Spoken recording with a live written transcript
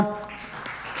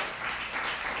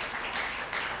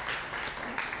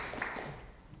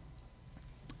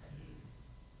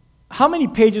How many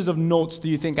pages of notes do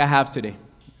you think I have today?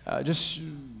 Just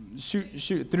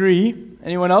shoot. 3.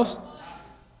 Anyone else?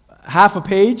 Half a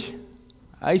page?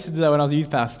 I used to do that when I was a youth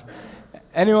pastor.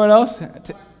 Anyone else?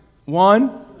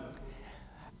 1.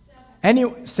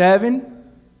 7.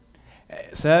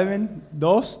 7.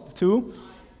 2.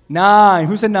 9.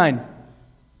 Who said 9?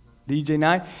 DJ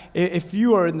 9. If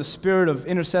you are in the spirit of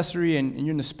intercessory and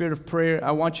you're in the spirit of prayer, I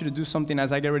want you to do something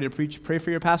as I get ready to preach. Pray for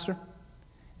your pastor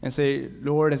and say,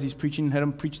 Lord, as he's preaching, let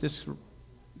him preach this.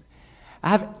 I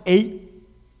have 8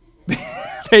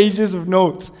 pages of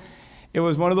notes. It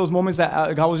was one of those moments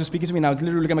that God was just speaking to me, and I was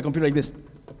literally looking at my computer like this.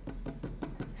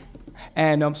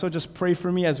 And so just pray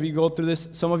for me as we go through this.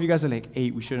 Some of you guys are like,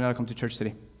 8, we should not come to church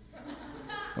today.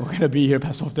 We're going to be here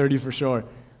past 12:30 for sure.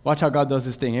 Watch how God does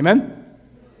this thing. Amen?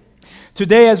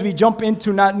 Today, as we jump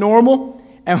into Not Normal,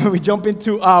 and when we jump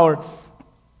into our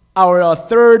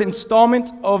third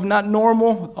installment of Not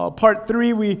Normal, part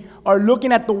 3, we are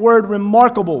looking at the word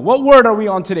remarkable. What word are we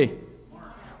on today?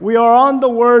 Mark. We are on the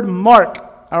word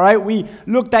mark. All right, we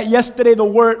looked at last Sunday, the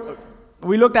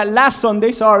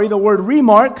word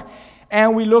remark,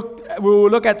 and we will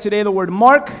look at today the word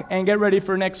mark, and get ready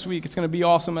for next week. It's going to be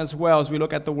awesome as well as we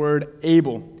look at the word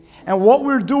able. And what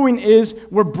we're doing is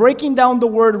we're breaking down the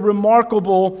word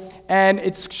remarkable, and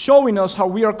it's showing us how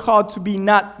we are called to be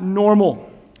not normal.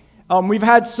 We've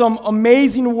had some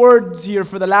amazing words here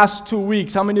for the last 2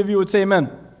 weeks. How many of you would say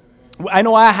amen? I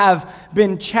know I have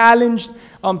been challenged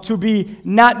to be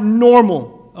not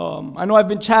normal. I know I've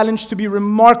been challenged to be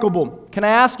remarkable. Can I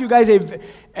ask you guys,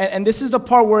 and this is the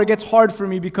part where it gets hard for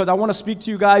me because I want to speak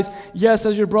to you guys, yes,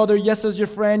 as your brother, yes, as your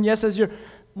friend, yes, as your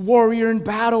warrior in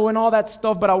battle and all that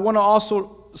stuff, but I want to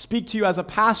also speak to you as a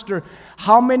pastor.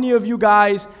 How many of you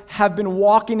guys have been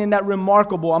walking in that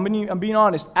remarkable? I'm being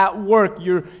honest. At work,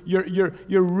 you're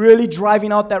really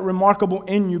driving out that remarkable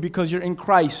in you because you're in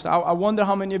Christ. I wonder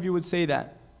how many of you would say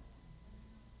that.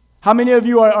 How many of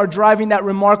you are driving that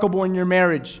remarkable in your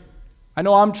marriage? I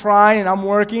know I'm trying and I'm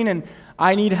working and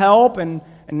I need help and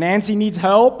Nancy needs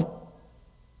help.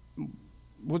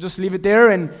 We'll just leave it there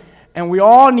and we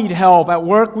all need help. At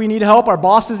work, we need help. Our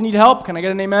bosses need help. Can I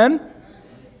get an amen?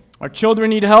 Our children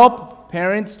need help.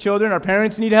 Parents, children, our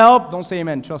parents need help. Don't say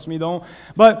amen. Trust me, don't.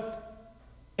 But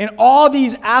in all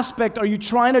these aspects, are you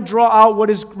trying to draw out what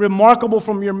is remarkable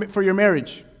for your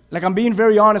marriage? Like, I'm being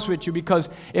very honest with you, because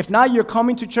if not, you're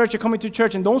coming to church,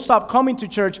 and don't stop coming to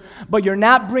church, but you're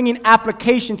not bringing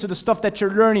application to the stuff that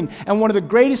you're learning. And one of the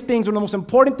greatest things, one of the most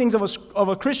important things of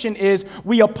a Christian is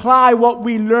we apply what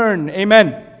we learn.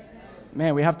 Amen.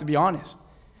 Man, we have to be honest.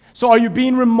 So are you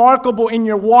being remarkable in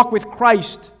your walk with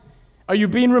Christ? Are you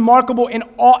being remarkable in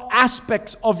all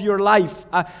aspects of your life?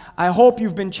 I hope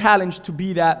you've been challenged to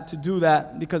do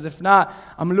that, because if not,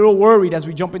 I'm a little worried as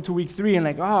we jump into week 3 and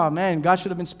like, oh man, God should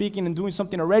have been speaking and doing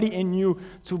something already in you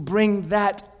to bring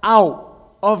that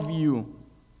out of you.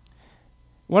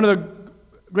 One of the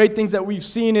great things that we've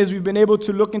seen is we've been able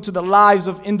to look into the lives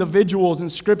of individuals in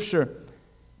Scripture,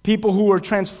 people who were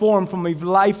transformed from a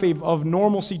life of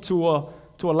normalcy to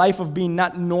a life of being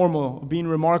not normal, being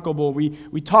remarkable.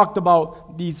 We talked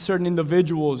about these certain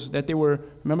individuals, that they were,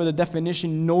 remember the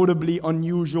definition, notably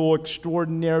unusual,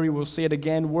 extraordinary, we'll say it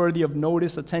again, worthy of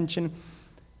notice, attention.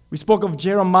 We spoke of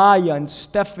Jeremiah and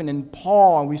Stephen and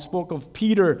Paul, and we spoke of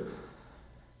Peter.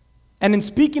 And in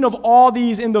speaking of all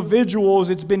these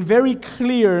individuals, it's been very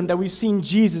clear that we've seen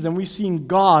Jesus and we've seen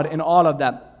God in all of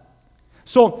that.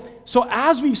 So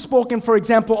as we've spoken, for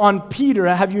example, on Peter,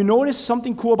 have you noticed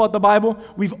something cool about the Bible?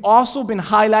 We've also been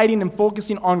highlighting and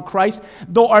focusing on Christ.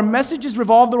 Though our messages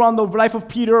revolved around the life of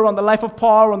Peter, around the life of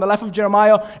Paul, around the life of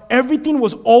Jeremiah, everything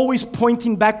was always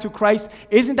pointing back to Christ.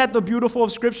 Isn't that the beautiful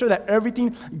of Scripture, that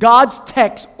everything, God's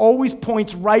text always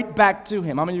points right back to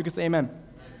Him? How many of you can say amen?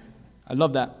 I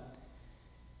love that.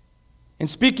 And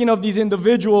speaking of these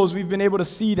individuals, we've been able to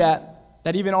see that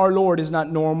even our Lord is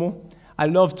not normal. I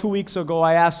love 2 weeks ago,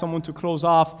 I asked someone to close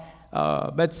off,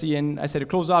 Betsy, and I said to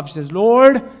close off. She says,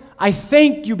 Lord, I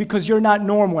thank you because you're not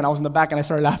normal. And I was in the back and I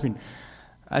started laughing.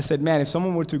 I said, man, if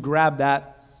someone were to grab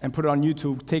that and put it on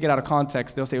YouTube, take it out of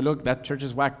context, they'll say, look, that church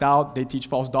is whacked out. They teach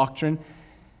false doctrine.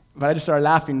 But I just started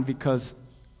laughing because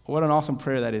what an awesome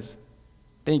prayer that is.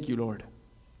 Thank you, Lord.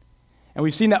 And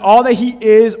we've seen that all that He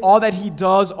is, all that He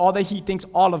does, all that He thinks,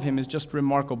 all of Him is just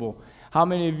remarkable. How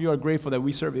many of you are grateful that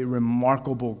we serve a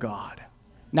remarkable God?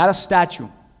 Not a statue.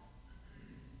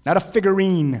 Not a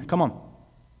figurine. Come on.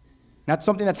 Not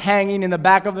something that's hanging in the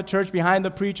back of the church behind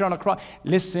the preacher on a cross.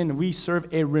 Listen, we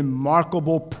serve a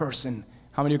remarkable person.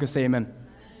 How many of you can say amen?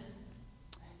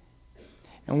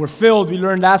 And we're filled, we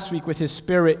learned last week, with His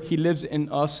Spirit. He lives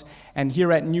in us. And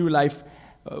here at New Life,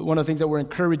 one of the things that we're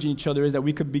encouraging each other is that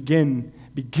we could begin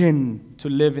to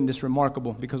live in this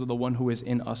remarkable because of the one who is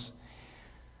in us.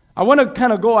 I want to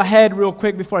kind of go ahead real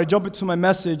quick before I jump into my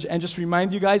message and just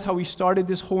remind you guys how we started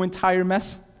this whole entire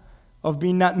mess of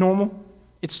being not normal.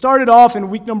 It started off in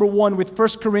week number 1 with 1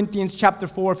 Corinthians chapter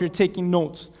 4, if you're taking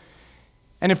notes.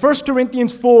 And in 1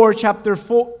 Corinthians 4,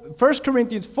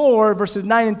 verses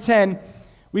 9 and 10,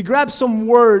 we grab some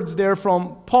words there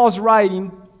from Paul's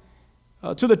writing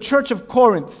to the church of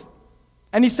Corinth.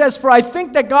 And he says, "For I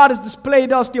think that God has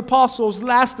displayed us, the apostles,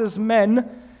 last as men,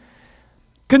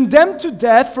 condemned to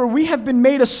death, for we have been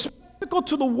made a spectacle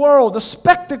to the world," a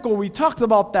spectacle, we talked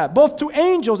about that, both to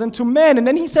angels and to men. And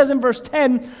then he says in verse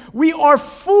 10, "We are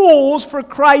fools for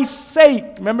Christ's sake."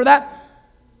 Remember that?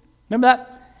 Remember that?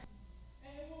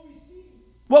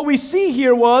 What we see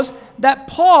here was that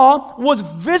Paul was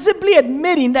visibly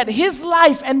admitting that his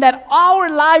life and that our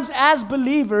lives as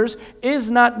believers is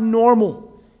not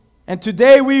normal. And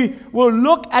today we will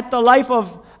look at the life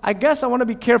of, I guess I want to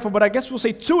be careful, but I guess we'll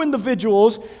say 2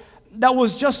 individuals that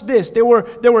was just this. They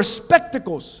were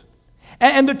spectacles.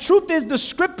 And the truth is the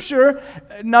Scripture,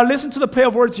 now listen to the play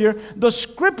of words here, the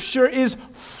Scripture is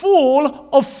full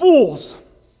of fools.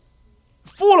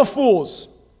 Full of fools.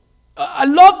 I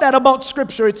love that about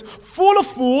Scripture. It's full of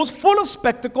fools, full of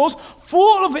spectacles,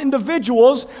 full of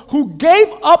individuals who gave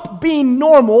up being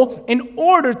normal in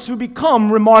order to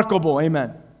become remarkable.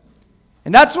 Amen.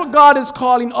 And that's what God is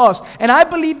calling us. And I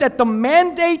believe that the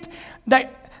mandate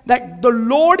that the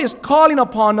Lord is calling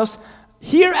upon us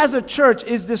here as a church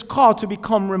is this call to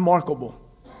become remarkable,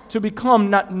 to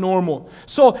become not normal.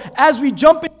 So as we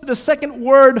jump into the second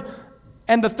word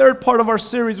and the third part of our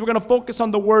series, we're going to focus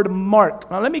on the word mark.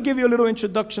 Now let me give you a little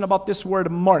introduction about this word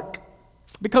mark.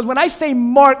 Because when I say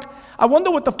mark, I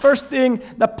wonder what the first thing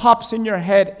that pops in your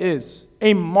head is.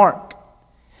 A mark.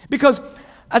 Because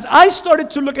as I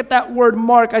started to look at that word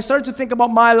mark, I started to think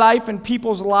about my life and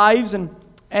people's lives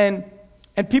and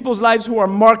people's lives who are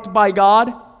marked by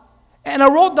God. And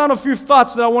I wrote down a few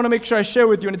thoughts that I want to make sure I share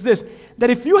with you. And it's this, that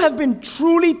if you have been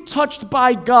truly touched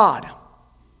by God,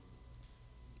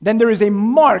 then there is a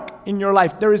mark in your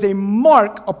life. There is a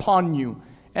mark upon you.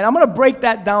 And I'm going to break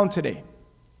that down today.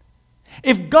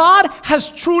 If God has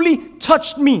truly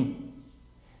touched me,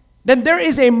 then there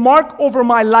is a mark over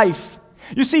my life.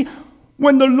 You see,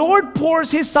 when the Lord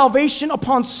pours His salvation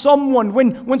upon someone,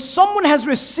 when someone has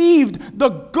received the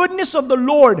goodness of the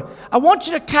Lord, I want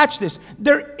you to catch this.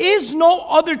 There is no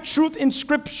other truth in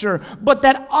Scripture but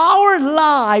that our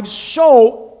lives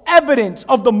show evidence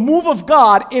of the move of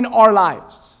God in our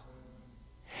lives.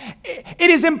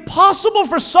 It is impossible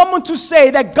for someone to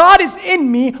say that God is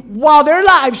in me while their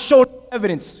lives show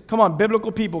evidence. Come on,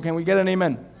 biblical people, can we get an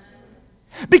amen?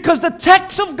 Because the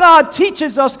text of God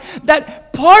teaches us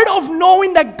that part of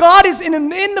knowing that God is in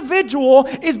an individual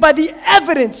is by the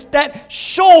evidence that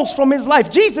shows from his life.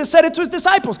 Jesus said it to his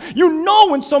disciples. You know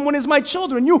when someone is my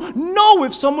children. You know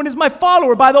if someone is my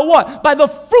follower by the what? By the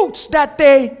fruits that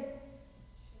they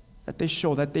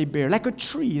show, that they bear. Like a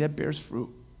tree that bears fruit.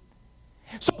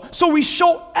 So we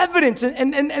show evidence,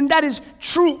 and that is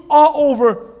true all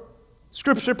over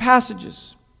Scripture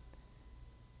passages.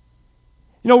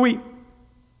 You know, we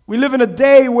live in a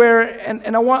day where, and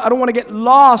I don't want to get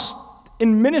lost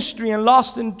in ministry and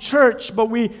lost in church, but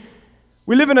we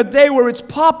live in a day where it's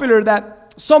popular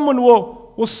that someone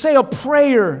will say a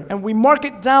prayer and we mark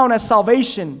it down as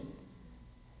salvation.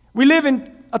 We live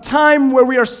in a time where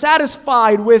we are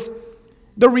satisfied with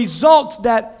the results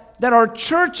that our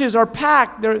churches are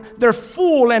packed, they're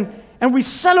full, and we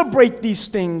celebrate these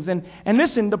things. And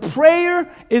listen, the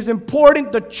prayer is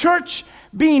important, the church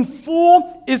being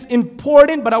full is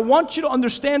important, but I want you to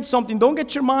understand something. Don't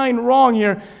get your mind wrong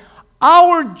here.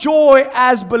 Our joy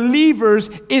as believers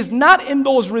is not in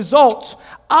those results.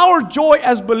 Our joy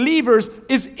as believers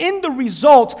is in the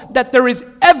result that there is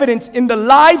evidence in the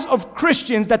lives of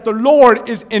Christians that the Lord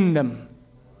is in them.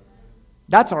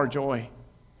 That's our joy.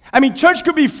 I mean, church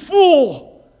could be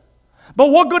full,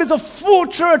 but what good is a full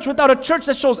church without a church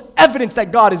that shows evidence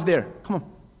that God is there? Come on.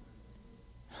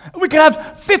 We could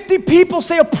have 50 people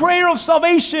say a prayer of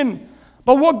salvation,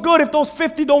 but what good if those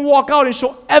 50 don't walk out and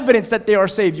show evidence that they are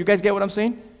saved? You guys get what I'm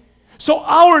saying? So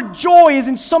our joy is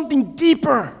in something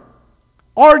deeper.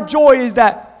 Our joy is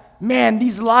that, man,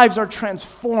 these lives are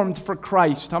transformed for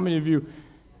Christ. How many of you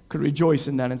could rejoice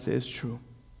in that and say it's true?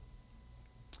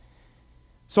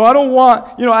 So I don't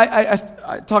want,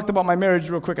 I talked about my marriage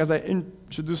real quick as I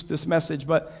introduced this message,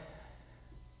 but,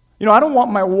 I don't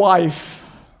want my wife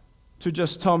to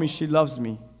just tell me she loves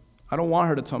me. I don't want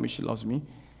her to tell me she loves me.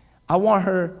 I want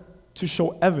her to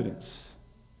show evidence.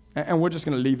 And we're just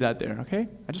going to leave that there, okay?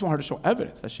 I just want her to show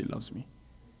evidence that she loves me.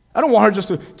 I don't want her just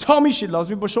to tell me she loves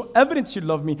me, but show evidence she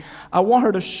loves me. I want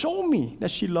her to show me that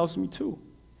she loves me too.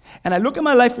 And I look at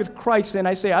my life with Christ and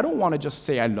I say, I don't want to just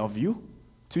say I love you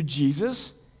to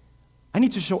Jesus. I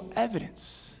need to show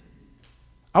evidence.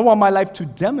 I want my life to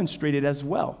demonstrate it as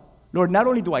well. Lord, not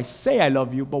only do I say I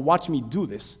love you, but watch me do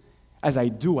this. As I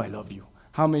do, I love you.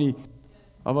 How many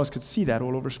of us could see that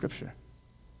all over Scripture?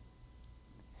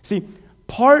 See,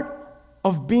 part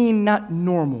of being not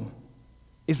normal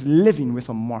is living with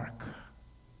a mark.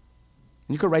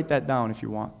 And you could write that down if you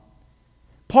want.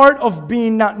 Part of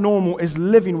being not normal is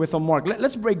living with a mark.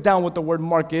 Let's break down what the word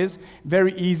mark is.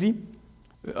 Very easy.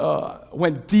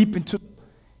 Went deep into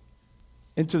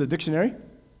the dictionary.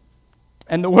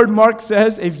 And the word mark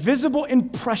says a visible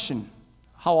impression.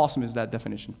 How awesome is that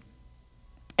definition?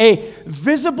 A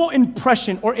visible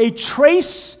impression or a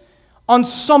trace on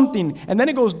something. And then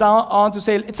it goes down on to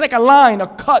say it's like a line, a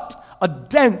cut, a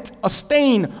dent, a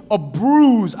stain, a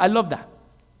bruise. I love that.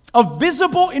 A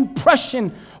visible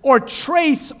impression or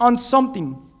trace on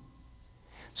something.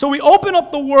 So we open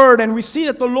up the Word and we see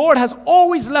that the Lord has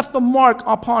always left a mark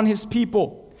upon His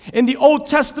people. In the Old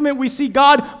Testament, we see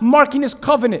God marking His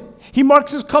covenant. He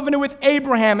marks His covenant with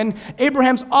Abraham and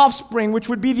Abraham's offspring, which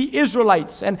would be the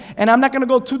Israelites. And I'm not going to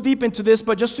go too deep into this,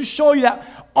 but just to show you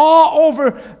that all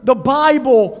over the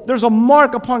Bible, there's a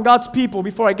mark upon God's people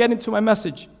before I get into my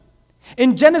message.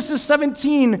 In Genesis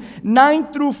 17,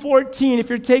 9 through 14, if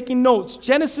you're taking notes,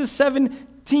 Genesis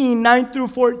 17, 9 through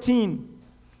 14,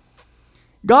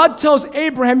 God tells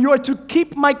Abraham, you are to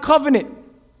keep my covenant,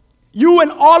 you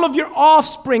and all of your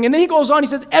offspring. And then he goes on, he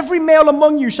says, every male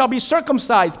among you shall be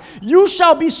circumcised. You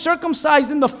shall be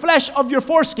circumcised in the flesh of your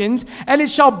foreskins, and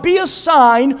it shall be a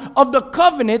sign of the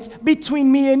covenant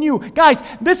between me and you. Guys,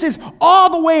 this is all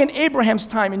the way in Abraham's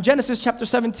time in Genesis chapter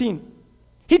 17.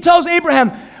 He tells Abraham,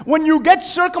 when you get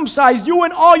circumcised, you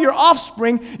and all your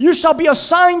offspring, you shall be a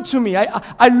sign to me.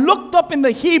 I looked up in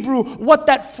the Hebrew what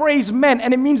that phrase meant,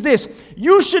 and it means this.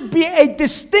 You should be a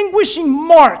distinguishing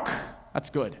mark. That's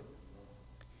good.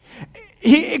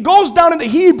 It goes down in the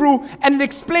Hebrew, and it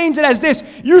explains it as this.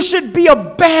 You should be a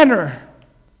banner,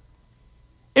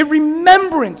 a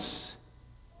remembrance.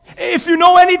 If you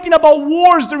know anything about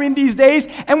wars during these days,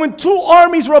 and when two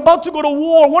armies were about to go to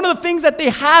war, one of the things that they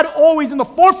had always in the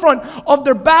forefront of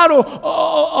their battle,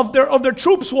 of their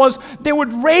troops, was they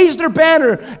would raise their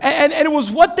banner, and it was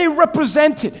what they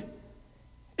represented.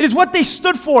 It is what they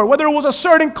stood for, whether it was a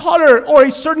certain color or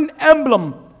a certain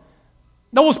emblem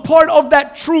that was part of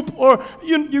that troop, or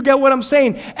you get what I'm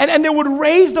saying. And they would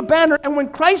raise the banner, and when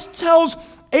Christ tells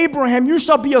Abraham, you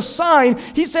shall be a sign,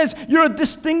 he says, you're a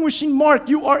distinguishing mark.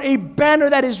 You are a banner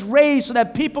that is raised so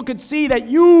that people could see that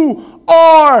you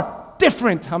are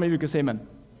different. How many of you can say amen?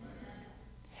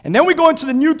 And then we go into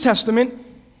the New Testament,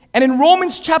 and in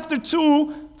Romans chapter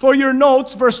 2, for your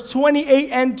notes, verse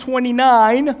 28 and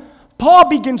 29, Paul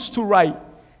begins to write.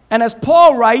 And as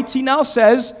Paul writes, he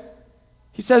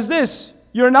says this,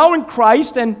 you're now in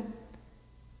Christ, and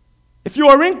if you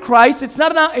are in Christ,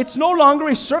 it's no longer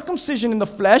a circumcision in the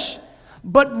flesh,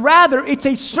 but rather it's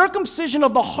a circumcision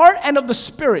of the heart and of the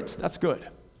spirit. That's good.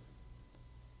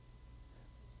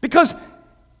 Because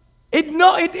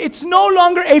it's no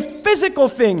longer a physical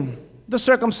thing, the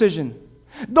circumcision.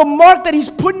 The mark that he's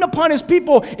putting upon his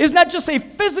people is not just a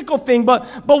physical thing, but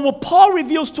what Paul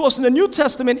reveals to us in the New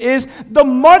Testament is the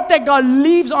mark that God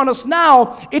leaves on us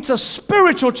now, it's a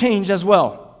spiritual change as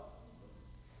well.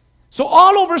 So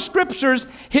all over Scriptures,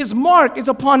 his mark is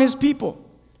upon his people.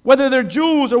 Whether they're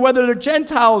Jews or whether they're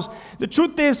Gentiles, the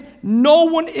truth is no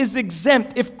one is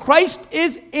exempt. If Christ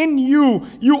is in you,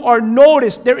 you are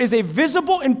noticed. There is a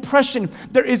visible impression.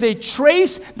 There is a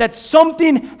trace that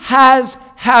something has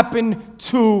happened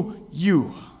to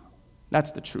you.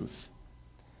 That's the truth.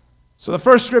 So the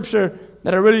first scripture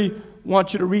that I really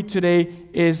want you to read today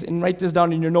is, and write this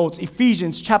down in your notes,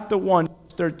 Ephesians chapter 1,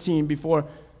 13, before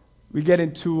we get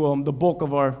into the bulk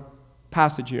of our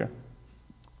passage here.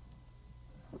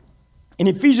 In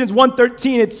Ephesians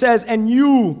 1:13 it says, and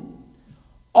you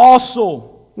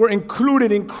also were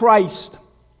included in Christ,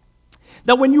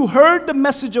 that when you heard the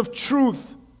message of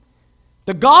truth,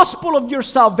 the gospel of your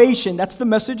salvation, that's the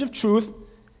message of truth,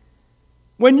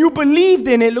 when you believed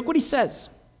in it, look what he says.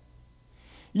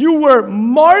 You were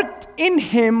marked in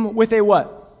him with a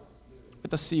what?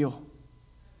 With a seal.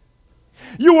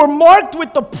 You were marked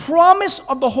with the promise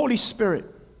of the Holy Spirit.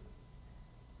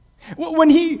 When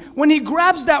he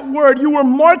grabs that word, you were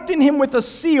marked in him with a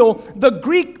seal, the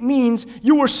Greek means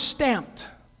you were stamped.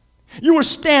 You were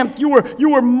stamped, you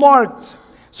were marked.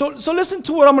 So listen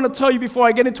to what I'm going to tell you before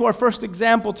I get into our first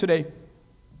example today.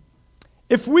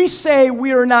 If we say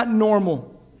we are not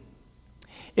normal,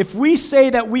 if we say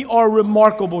that we are a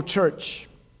remarkable church,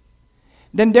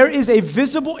 then there is a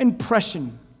visible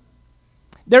impression.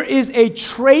 There is a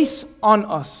trace on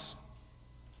us.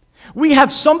 We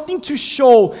have something to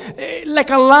show, like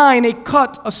a line, a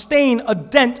cut, a stain, a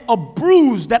dent, a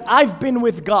bruise that I've been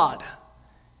with God.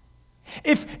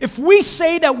 If we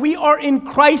say that we are in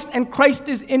Christ and Christ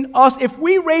is in us, if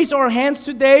we raise our hands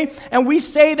today and we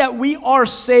say that we are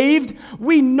saved,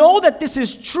 we know that this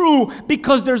is true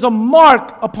because there's a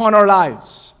mark upon our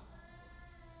lives.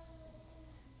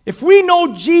 If we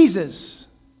know Jesus,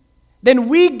 then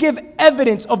we give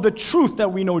evidence of the truth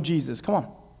that we know Jesus. Come on.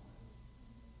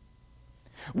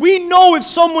 We know if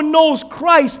someone knows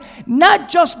Christ, not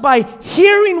just by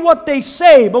hearing what they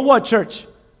say, but what, church?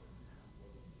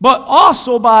 But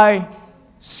also by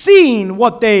seeing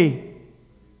what they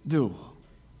do.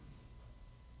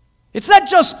 It's not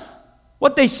just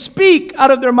what they speak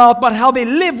out of their mouth, but how they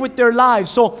live with their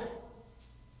lives. So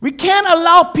we can't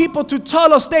allow people to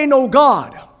tell us they know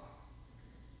God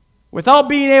without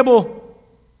them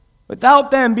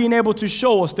being able to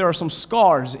show us there are some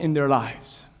scars in their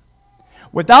lives.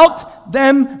 Without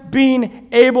them being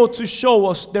able to show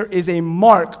us there is a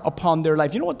mark upon their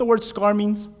life. You know what the word scar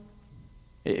means?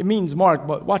 It means mark,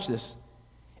 but watch this.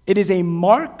 It is a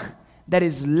mark that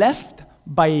is left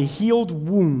by a healed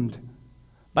wound,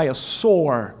 by a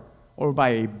sore, or by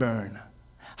a burn.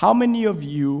 How many of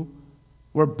you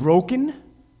were broken,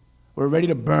 were ready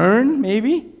to burn,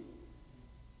 maybe?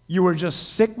 You were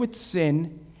just sick with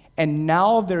sin, and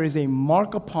now there is a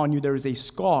mark upon you, there is a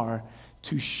scar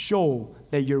to show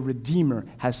that your Redeemer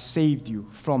has saved you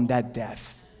from that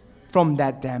death, from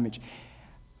that damage.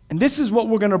 And this is what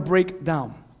we're going to break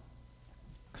down.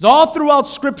 Because all throughout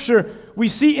Scripture, we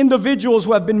see individuals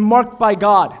who have been marked by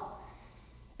God.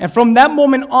 And from that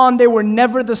moment on, they were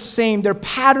never the same. Their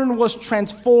pattern was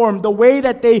transformed. The way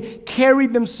that they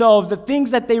carried themselves, the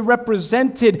things that they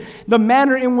represented, the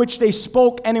manner in which they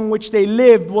spoke and in which they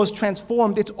lived was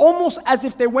transformed. It's almost as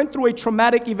if they went through a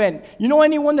traumatic event. You know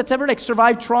anyone that's ever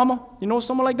survived trauma? You know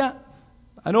someone like that?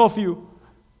 I know a few.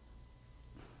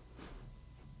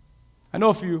 I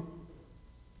know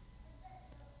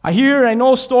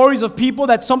stories of people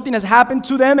that something has happened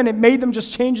to them and it made them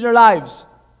just change their lives.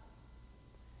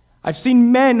 I've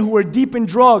seen men who are deep in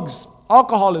drugs,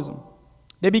 alcoholism.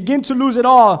 They begin to lose it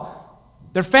all,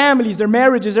 their families, their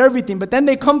marriages, everything. But then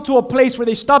they come to a place where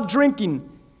they stop drinking.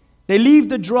 They leave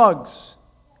the drugs.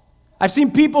 I've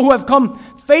seen people who have come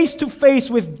face to face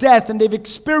with death and they've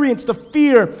experienced the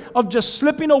fear of just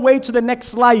slipping away to the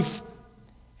next life.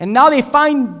 And now they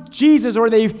find Jesus or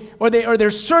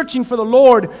they're searching for the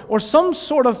Lord or some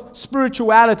sort of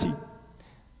spirituality.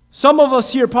 Some of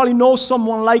us here probably know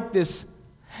someone like this.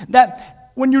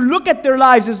 That when you look at their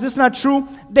lives, is this not true?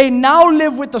 They now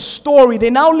live with a story.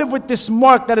 They now live with this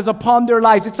mark that is upon their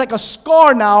lives. It's like a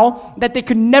scar now that they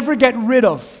can never get rid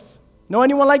of. Know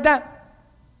anyone like that?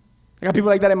 I got people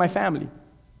like that in my family.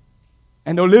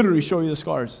 And they'll literally show you the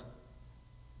scars.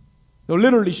 They'll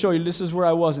literally show you, this is where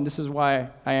I was and this is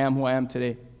why I am who I am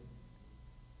today.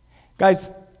 Guys,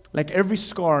 like every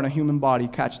scar in a human body,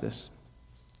 catch this.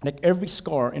 Like every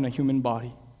scar in a human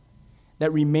body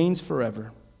that remains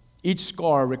forever, each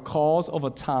scar recalls of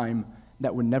a time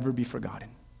that would never be forgotten.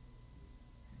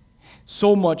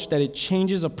 So much that it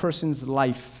changes a person's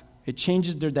life. It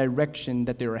changes their direction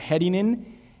that they were heading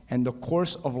in, and the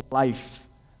course of life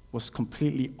was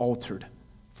completely altered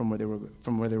from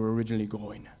where they were originally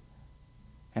going.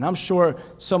 And I'm sure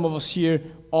some of us here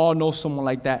all know someone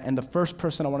like that. And the first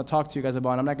person I want to talk to you guys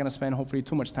about, and I'm not going to spend hopefully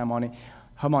too much time on it.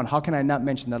 Come on, how can I not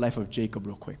mention the life of Jacob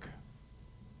real quick?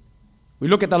 We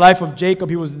look at the life of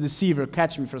Jacob. He was the deceiver.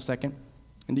 Catch me for a second.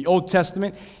 In the Old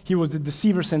Testament, he was the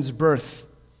deceiver since birth.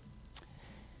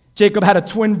 Jacob had a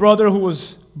twin brother who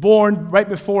was born right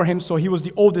before him, so he was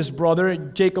the oldest brother.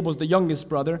 Jacob was the youngest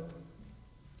brother.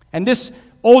 And this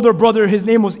older brother, his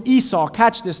name was Esau.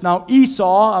 Catch this now.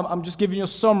 Esau, I'm just giving you a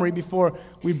summary before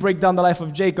we break down the life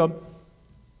of Jacob.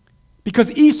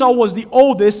 Because Esau was the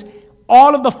oldest,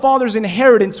 all of the father's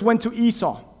inheritance went to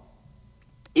Esau.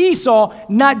 Esau,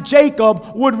 not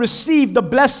Jacob, would receive the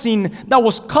blessing that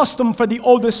was custom for the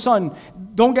oldest son.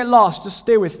 Don't get lost, just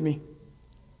stay with me.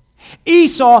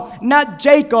 Esau, not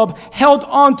Jacob, held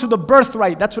on to the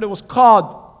birthright. That's what it was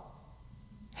called.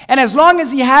 And as long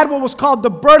as he had what was called the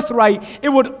birthright, it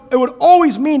would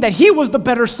always mean that he was the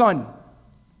better son.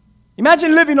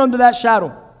 Imagine living under that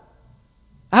shadow.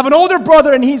 I have an older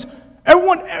brother and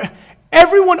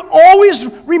everyone always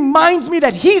reminds me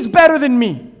that he's better than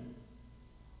me.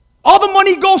 All the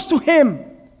money goes to him.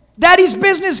 Daddy's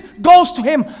business goes to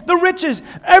him. The riches,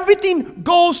 everything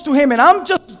goes to him. And I'm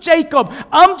just Jacob.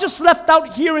 I'm just left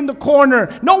out here in the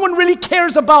corner. No one really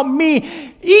cares about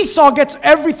me. Esau gets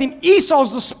everything.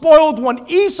 Esau's the spoiled one.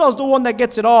 Esau's the one that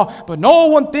gets it all. But no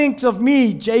one thinks of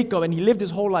me, Jacob. And he lived his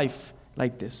whole life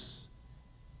like this.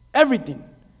 Everything.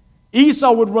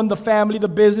 Esau would run the family, the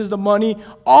business, the money.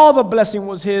 All the blessing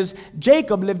was his.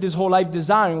 Jacob lived his whole life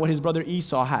desiring what his brother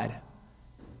Esau had.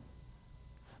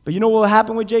 But you know what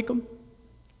happened with Jacob?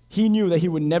 He knew that he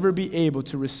would never be able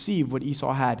to receive what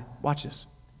Esau had. Watch this.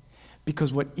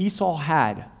 Because what Esau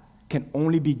had can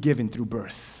only be given through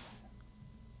birth.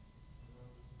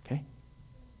 Okay?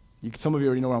 Some of you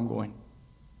already know where I'm going.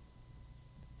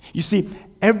 You see,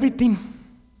 everything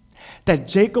that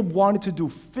Jacob wanted to do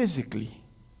physically,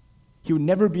 he would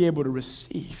never be able to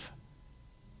receive.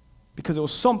 Because it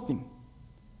was something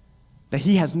that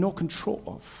he has no control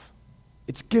of.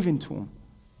 It's given to him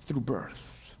through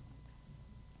birth.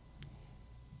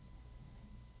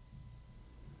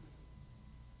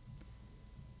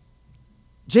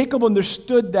 Jacob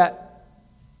understood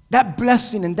that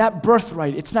blessing and that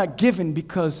birthright, it's not given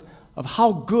because of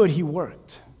how good he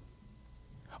worked,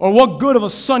 or what good of a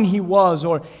son he was,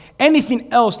 or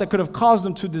anything else that could have caused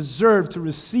him to deserve to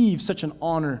receive such an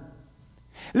honor.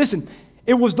 Listen,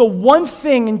 it was the one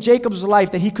thing in Jacob's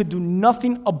life that he could do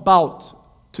nothing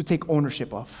about to take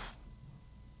ownership of.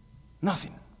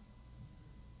 Nothing.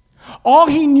 All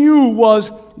he knew was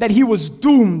that he was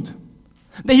doomed,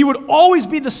 that he would always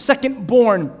be the second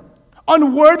born,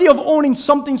 unworthy of owning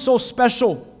something so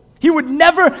special. He would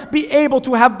never be able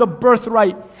to have the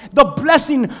birthright, the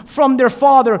blessing from their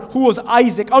father, who was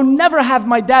Isaac. I'll never have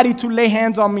my daddy to lay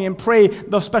hands on me and pray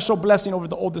the special blessing over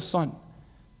the oldest son.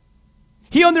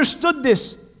 He understood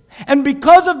this. And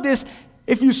because of this,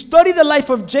 if you study the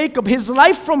life of Jacob, his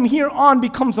life from here on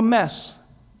becomes a mess.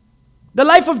 The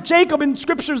life of Jacob in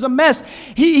Scripture is a mess.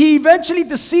 He eventually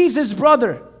deceives his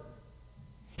brother.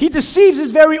 He deceives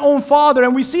his very own father,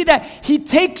 and we see that he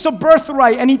takes a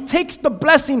birthright and he takes the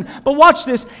blessing. But watch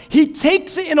this. He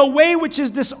takes it in a way which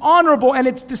is dishonorable and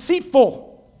it's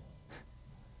deceitful.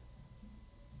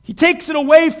 He takes it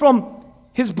away from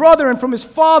his brother and from his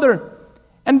father.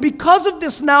 And because of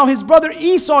this now, his brother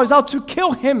Esau is out to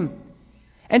kill him.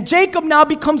 And Jacob now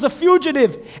becomes a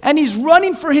fugitive, and he's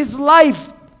running for his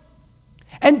life.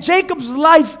 And Jacob's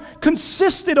life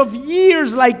consisted of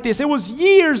years like this. It was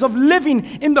years of living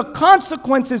in the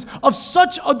consequences of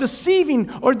such a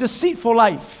deceiving or deceitful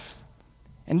life.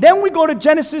 And then we go to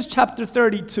Genesis chapter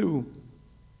 32.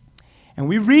 And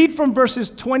we read from verses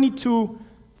 22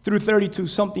 through 32,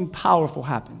 something powerful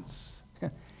happens.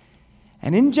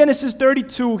 And in Genesis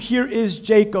 32, here is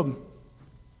Jacob.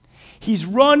 He's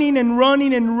running and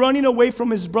running and running away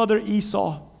from his brother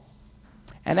Esau.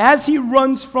 And as he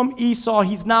runs from Esau,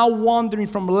 he's now wandering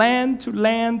from land to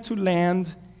land to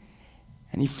land.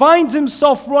 And he finds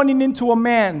himself running into a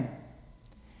man.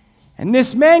 And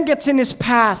this man gets in his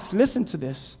path. Listen to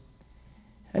this.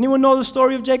 Anyone know the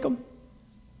story of Jacob?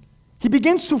 He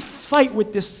begins to fight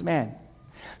with this man.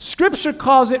 Scripture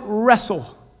calls it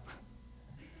wrestle.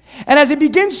 And as he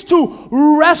begins to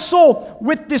wrestle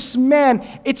with this man,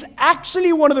 it's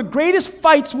actually one of the greatest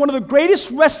fights, one of the greatest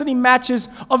wrestling matches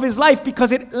of his life,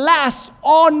 because it lasts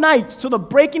all night till the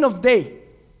breaking of day.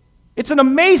 It's an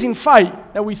amazing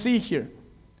fight that we see here.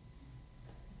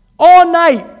 All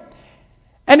night.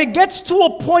 And it gets to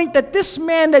a point that this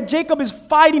man that Jacob is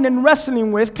fighting and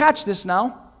wrestling with, catch this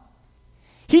now,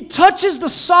 he touches the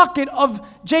socket of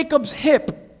Jacob's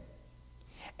hip.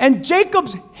 And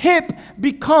Jacob's hip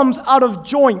becomes out of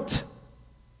joint.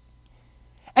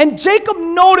 And Jacob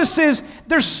notices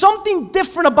there's something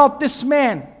different about this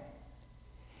man.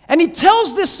 And he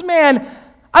tells this man,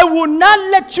 I will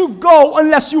not let you go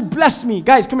unless you bless me.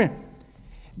 Guys, come here.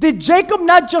 Did Jacob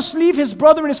not just leave his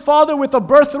brother and his father with a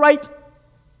birthright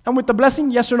and with the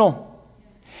blessing? Yes or no?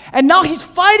 And now he's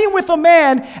fighting with a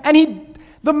man, and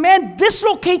the man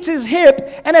dislocates his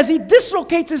hip, and as he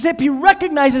dislocates his hip, he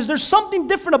recognizes there's something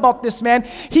different about this man.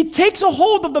 He takes a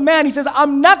hold of the man. He says,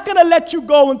 I'm not going to let you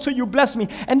go until you bless me.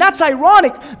 And that's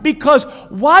ironic, because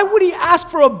why would he ask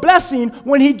for a blessing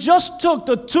when he just took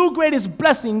the two greatest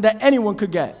blessings that anyone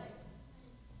could get?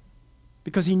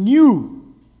 Because he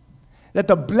knew that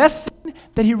the blessing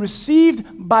that he received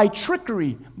by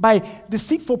trickery, by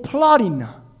deceitful plotting,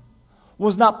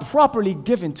 was not properly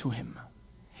given to him.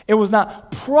 It was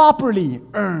not properly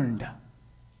earned.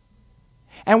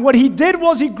 And what he did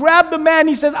was he grabbed the man.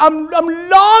 He says, I'm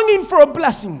longing for a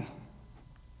blessing.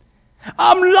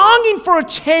 I'm longing for a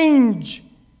change.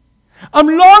 I'm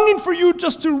longing for you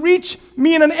just to reach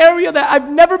me in an area that I've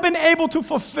never been able to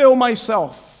fulfill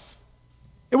myself.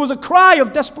 It was a cry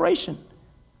of desperation.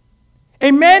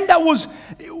 A man that was,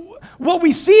 what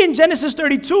we see in Genesis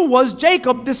 32 was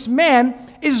Jacob, this man,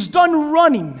 is done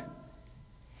running.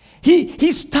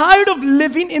 He's tired of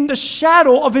living in the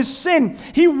shadow of his sin.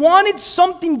 He wanted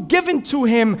something given to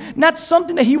him, not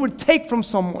something that he would take from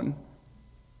someone.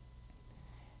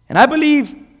 And I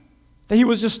believe that he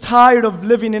was just tired of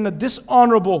living in a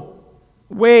dishonorable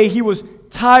way. He was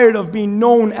tired of being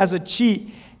known as a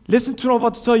cheat. Listen to what I'm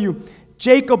about to tell you.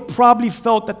 Jacob probably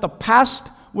felt that the past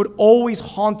would always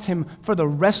haunt him for the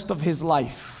rest of his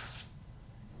life.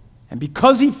 And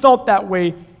because he felt that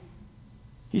way,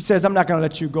 he says, I'm not going to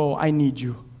let you go. I need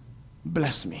you.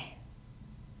 Bless me.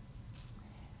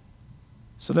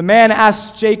 So the man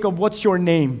asks Jacob, what's your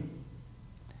name?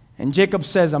 And Jacob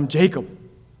says, I'm Jacob.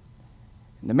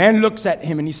 And the man looks at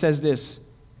him and he says this,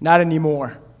 not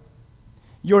anymore.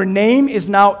 Your name is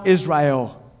now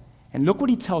Israel. And look what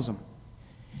he tells him.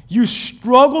 You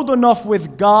struggled enough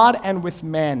with God and with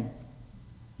man.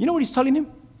 You know what he's telling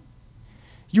him?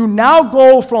 You now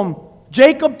go from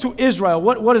Jacob to Israel.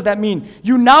 What does that mean?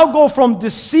 You now go from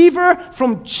deceiver,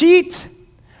 from cheat,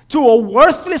 to a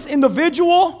worthless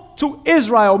individual, to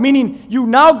Israel. Meaning you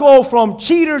now go from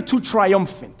cheater to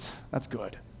triumphant. That's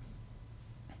good.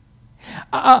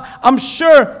 I'm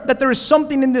sure that there is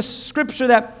something in this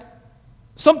scripture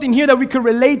something here that we could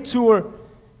relate to or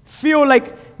feel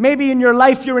like maybe in your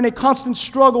life you're in a constant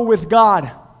struggle with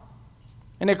God,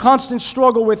 in a constant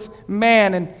struggle with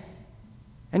man,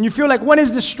 and you feel like, when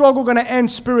is this struggle going to end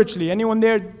spiritually? Anyone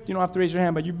there? You don't have to raise your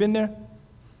hand, but you've been there?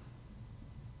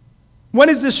 When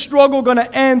is this struggle going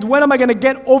to end? When am I going to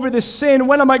get over this sin?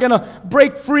 When am I going to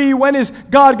break free? When is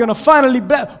God going to finally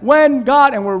when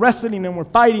God? And we're wrestling and we're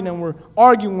fighting and we're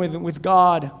arguing with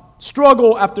God.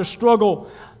 Struggle after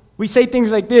struggle. We say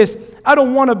things like this: I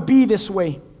don't want to be this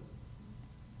way.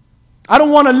 I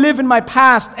don't want to live in my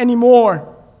past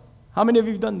anymore. How many of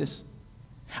you have done this?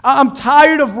 I'm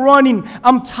tired of running.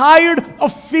 I'm tired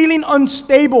of feeling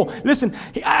unstable. Listen,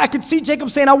 I could see Jacob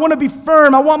saying, I want to be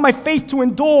firm. I want my faith to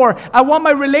endure. I want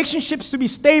my relationships to be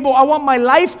stable. I want my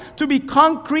life to be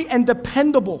concrete and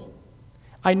dependable.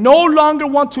 I no longer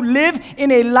want to live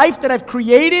in a life that I've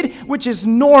created, which is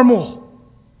normal.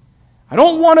 I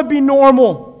don't want to be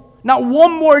normal. Not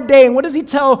one more day. And what does he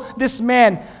tell this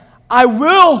man? I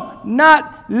will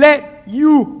not let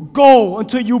you go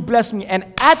until you bless me. And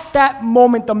at that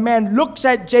moment, the man looks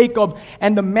at Jacob,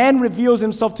 and the man reveals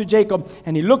himself to Jacob,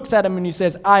 and he looks at him and he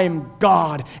says, I am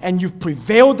God, and you've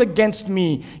prevailed against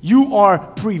me. You are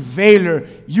prevailer.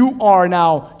 You are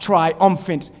now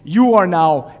triumphant. You are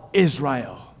now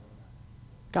Israel.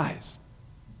 Guys,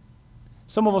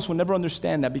 some of us will never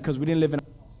understand that because we didn't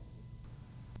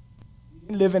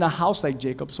live in a house like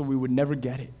Jacob, so we would never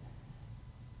get it.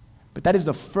 But that is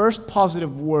the first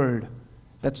positive word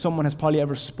that someone has probably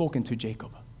ever spoken to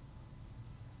Jacob.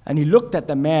 And he looked at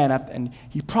the man, and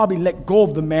he probably let go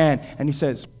of the man, and he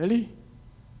says, really?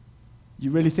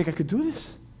 You really think I could do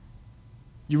this?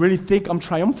 You really think I'm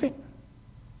triumphant?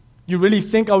 You really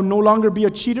think I'll no longer be a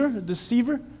cheater, a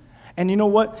deceiver? And you know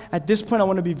what? At this point, I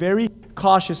want to be very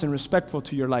cautious and respectful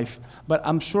to your life. But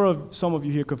I'm sure some of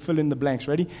you here could fill in the blanks.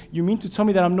 Ready? You mean to tell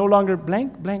me that I'm no longer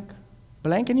blank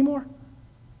anymore?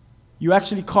 You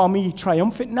actually call me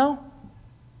triumphant now?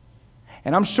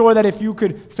 And I'm sure that if you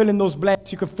could fill in those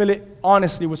blanks, you could fill it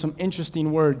honestly with some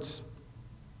interesting words.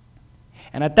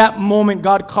 And at that moment,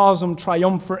 God calls him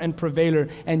triumphant and prevailer.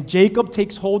 And Jacob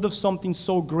takes hold of something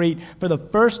so great. For the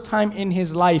first time in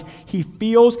his life, he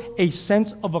feels a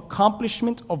sense of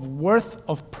accomplishment, of worth,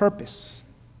 of purpose.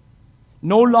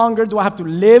 No longer do I have to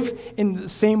live in the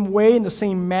same way, in the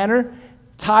same manner.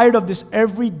 Tired of this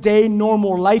everyday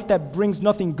normal life that brings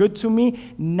nothing good to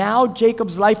me. Now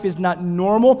Jacob's life is not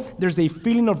normal. There's a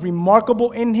feeling of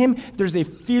remarkable in him. There's a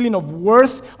feeling of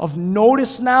worth, of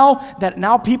notice now, that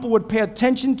now people would pay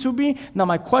attention to me. Now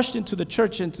my question to the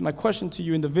church and my question to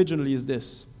you individually is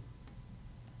this: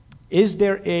 is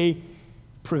there a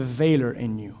prevailer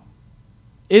in you?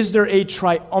 Is there a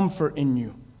triumpher in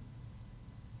you?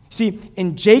 See,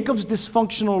 in Jacob's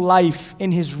dysfunctional life,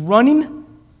 in his running,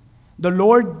 the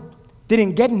Lord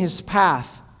didn't get in his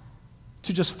path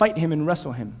to just fight him and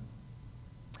wrestle him.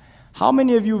 How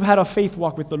many of you have had a faith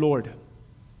walk with the Lord?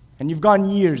 And you've gone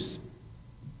years,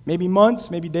 maybe months,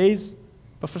 maybe days,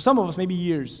 but for some of us, maybe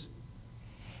years.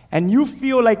 And you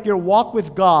feel like your walk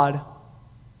with God,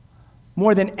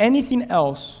 more than anything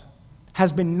else,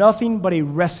 has been nothing but a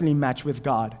wrestling match with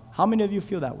God. How many of you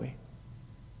feel that way?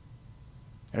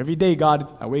 Every day,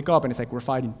 God, I wake up and it's like we're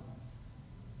fighting.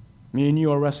 Me and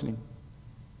you are wrestling.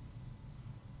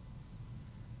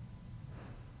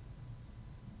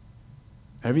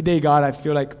 Every day, God, I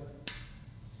feel like,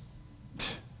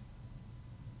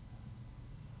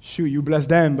 shoot, you bless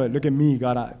them, but look at me,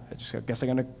 God. I guess I'm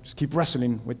going to just keep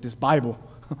wrestling with this Bible.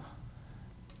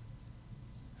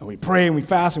 And we pray and we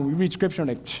fast and we read Scripture and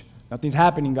like, nothing's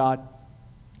happening, God.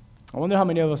 I wonder how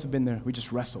many of us have been there. We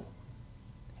just wrestle.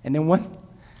 And then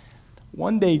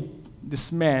one day,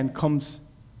 this man comes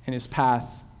in his path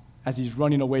as he's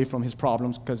running away from his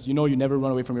problems, because you never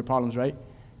run away from your problems, right?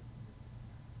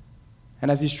 And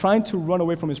as he's trying to run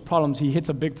away from his problems, he hits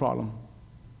a big problem.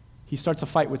 He starts a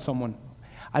fight with someone.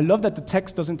 I love that the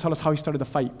text doesn't tell us how he started the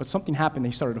fight, but something happened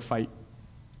and he started a fight.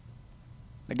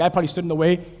 The guy probably stood in the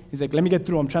way. He's like, let me get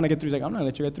through. I'm trying to get through. He's like, I'm not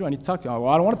going to let you get through. I need to talk to you. Well,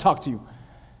 I don't want to talk to you.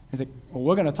 He's like, well,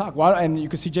 we're going to talk. Well, and you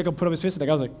could see Jacob put up his fist. The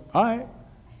guy was like, all right.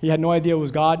 He had no idea it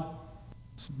was God.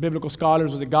 Biblical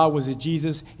scholars, was it God? Was it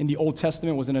Jesus? In the Old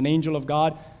Testament, was it an angel of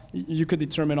God? You could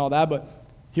determine all that, but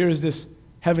here is this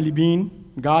heavenly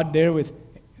being, God there with,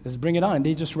 let's bring it on. And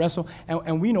they just wrestle.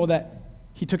 And we know that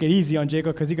he took it easy on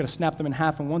Jacob because he could have snapped them in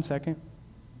half in 1 second.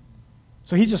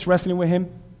 So he's just wrestling with him.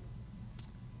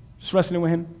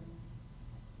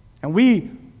 And we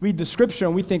read the Scripture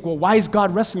and we think, well, why is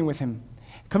God wrestling with him?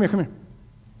 Come here.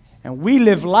 And we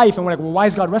live life and we're like, well, why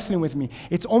is God wrestling with me?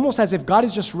 It's almost as if God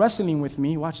is just wrestling with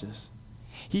me. Watch this.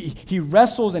 He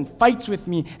wrestles and fights with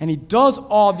me and he does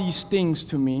all these things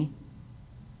to me.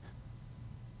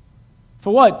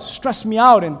 For what? To stress me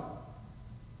out and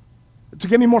to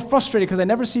get me more frustrated because I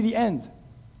never see the end.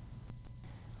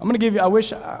 I'm going to give you, I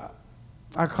wish I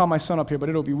could call my son up here, but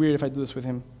it'll be weird if I do this with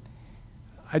him.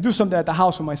 I do something at the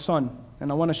house with my son,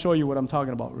 and I want to show you what I'm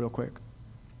talking about real quick.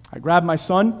 I grab my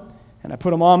son, and I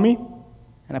put him on me,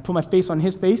 and I put my face on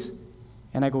his face,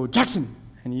 and I go, Jackson.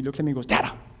 And he looks at me and goes,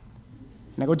 Dada.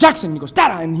 And I go, Jackson. And he goes,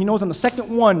 Dada. And he knows on the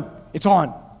second one, it's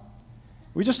on.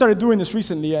 We just started doing this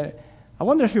recently. I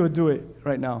wonder if he would do it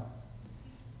right now.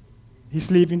 He's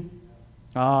sleeping.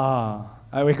 I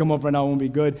wake him up right now, it won't be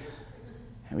good.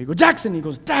 And we go, Jackson. He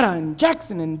goes, Dada, and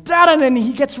Jackson, and Dada. And then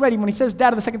he gets ready. When he says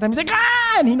Dada the second time, he's like,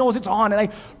 ah! And he knows it's on. And I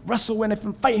wrestle and I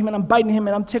fight him, and I'm biting him,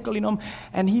 and I'm tickling him.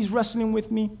 And he's wrestling with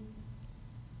me.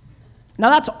 Now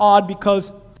that's odd because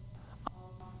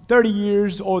I'm 30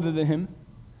 years older than him.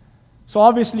 So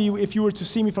obviously, if you were to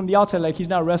see me from the outside, like he's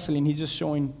not wrestling, he's just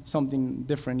showing something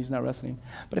different. He's not wrestling.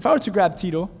 But if I were to grab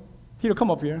Tito, come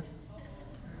up here.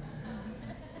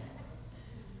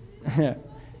 Yeah.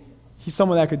 He's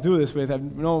someone that I could do this with.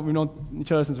 We know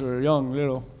each other since we were young,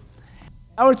 little.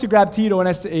 If I were to grab Tito and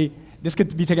I say, this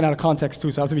could be taken out of context too,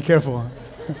 so I have to be careful.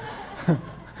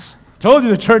 Told you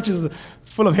the church is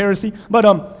full of heresy.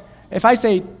 But if I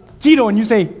say Tito and you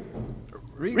say,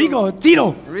 Rigo,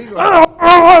 Tito. Rigo.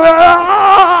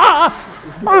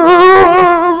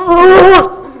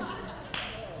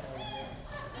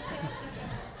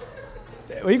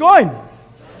 Where are you going?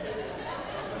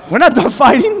 We're not done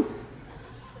fighting.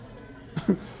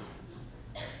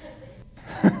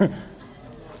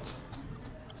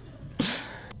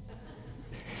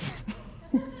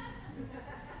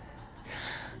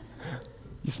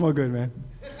 You smell good, man.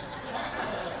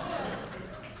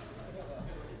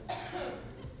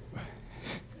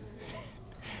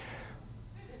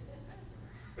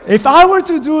 If I were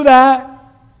to do that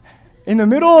in the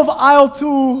middle of aisle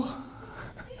 2,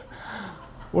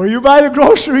 where you buy the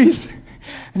groceries,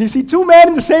 and you see two men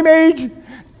in the same age,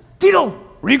 Tito,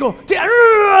 Rigo,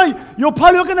 you'll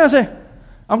probably look at them and say,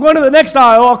 I'm going to the next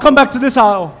aisle, I'll come back to this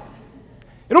aisle.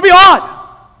 It'll be odd.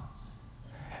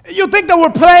 You'll think that we're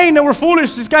playing, that we're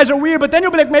foolish, these guys are weird, but then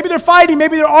you'll be like, maybe they're fighting,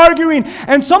 maybe they're arguing.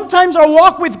 And sometimes our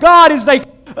walk with God is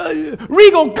like,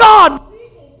 Rigo, God,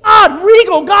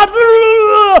 Rigo, God,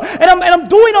 and I'm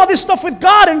doing all this stuff with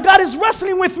God, and God is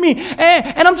wrestling with me,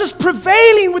 and I'm just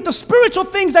prevailing with the spiritual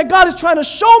things that God is trying to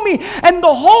show me, and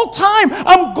the whole time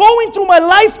I'm going through my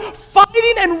life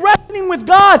fighting and wrestling with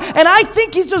God, and I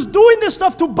think He's just doing this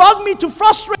stuff to bug me, to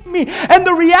frustrate me, and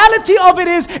the reality of it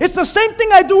is, it's the same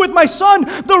thing I do with my son.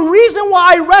 The reason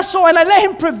why I wrestle and I let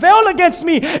him prevail against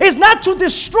me is not to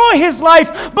destroy his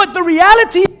life, but the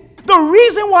reality, the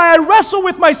reason why I wrestle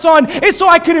with my son is so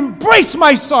I can embrace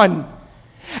my son.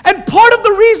 And part of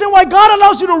the reason why God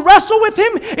allows you to wrestle with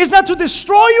him is not to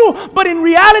destroy you, but in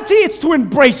reality, it's to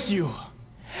embrace you.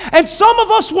 And some of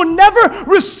us will never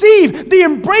receive the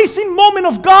embracing moment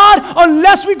of God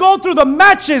unless we go through the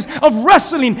matches of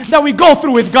wrestling that we go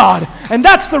through with God. And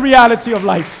that's the reality of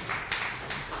life.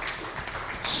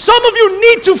 Some of you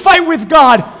need to fight with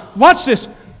God. Watch this.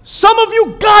 Some of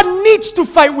you, God needs to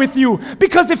fight with you,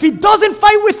 because if He doesn't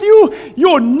fight with you,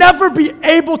 you'll never be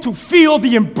able to feel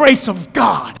the embrace of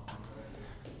God.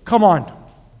 Come on.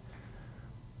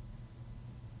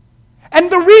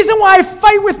 And the reason why I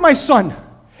fight with my son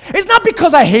It's not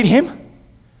because I hate him.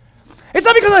 It's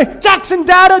not because Jackson.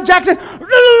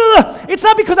 It's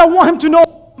not because I want him to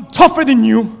know I'm tougher than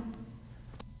you.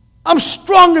 I'm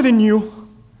stronger than you.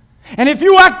 And if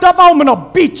you act up, I'm going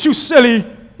to beat you, silly.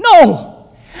 No.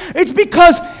 It's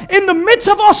because in the midst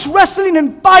of us wrestling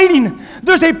and fighting,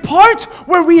 there's a part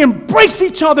where we embrace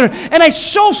each other. And I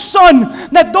show son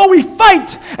that though we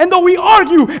fight, and though we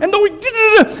argue, and though we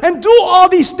and do all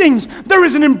these things, there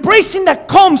is an embracing that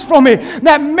comes from it.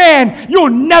 That man, you'll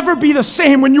never be the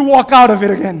same when you walk out of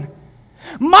it again.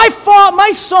 My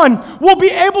son will be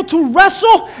able to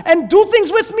wrestle and do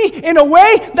things with me in a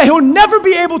way that he'll never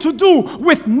be able to do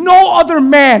with no other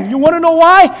man. You want to know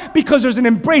why? Because there's an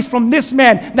embrace from this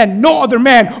man that no other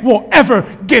man will ever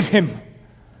give him.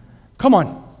 Come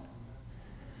on.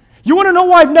 You want to know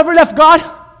why I've never left God?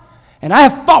 And I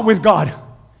have fought with God.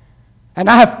 And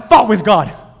I have fought with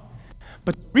God.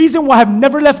 But the reason why I've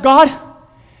never left God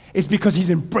is because he's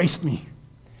embraced me.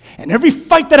 And every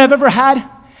fight that I've ever had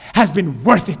has been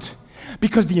worth it,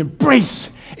 because the embrace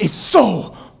is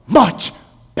so much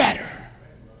better.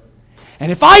 And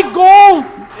if I go,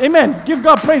 amen, give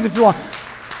God praise if you want.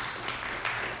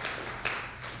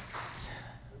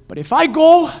 But if I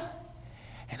go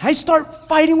and I start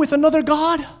fighting with another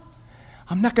God,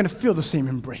 I'm not going to feel the same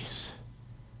embrace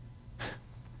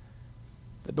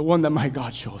that the one that my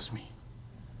God shows me.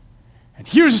 And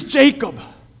here's Jacob.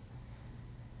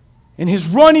 In his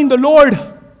running, the Lord,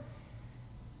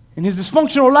 in his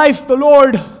dysfunctional life, the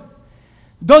Lord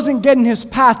doesn't get in his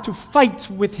path to fight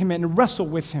with him and wrestle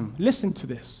with him. Listen to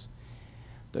this.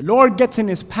 The Lord gets in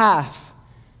his path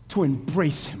to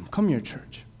embrace him. Come here,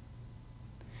 church.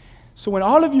 So when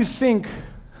all of you think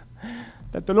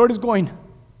that the Lord is going,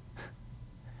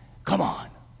 come on,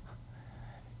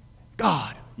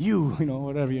 God, you know,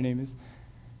 whatever your name is,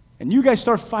 and you guys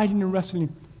start fighting and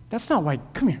wrestling, that's not why,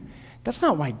 come here, that's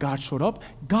not why God showed up.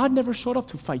 God never showed up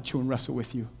to fight you and wrestle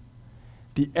with you.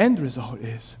 The end result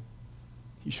is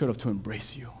he showed up to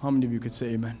embrace you. How many of you could say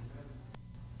amen?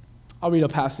 I'll read a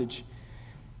passage.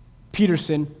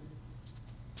 Peterson,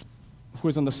 who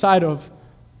is on the side of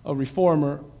a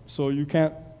reformer, so you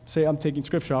can't say I'm taking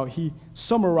scripture out, he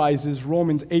summarizes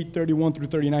Romans 8:31 through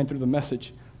 39 through the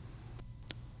Message.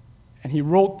 And he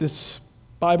wrote this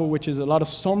Bible, which is a lot of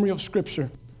summary of scripture.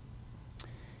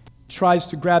 Tries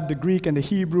to grab the Greek and the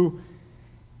Hebrew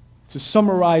to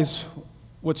summarize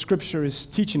what Scripture is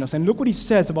teaching us. And look what he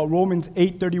says about Romans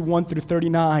 8:31 through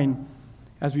 39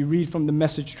 as we read from the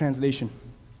Message translation.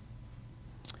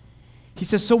 He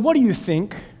says, so what do you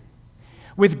think?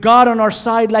 With God on our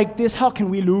side like this, how can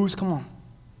we lose? Come on.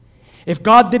 If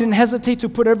God didn't hesitate to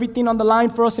put everything on the line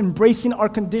for us, embracing our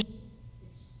condition,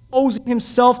 exposing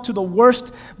himself to the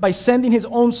worst by sending his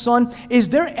own son, is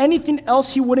there anything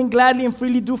else he wouldn't gladly and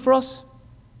freely do for us?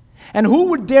 And who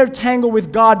would dare tangle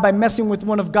with God by messing with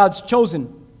one of God's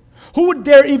chosen? Who would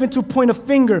dare even to point a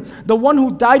finger? The one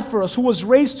who died for us, who was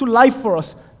raised to life for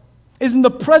us, is in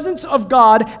the presence of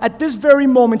God at this very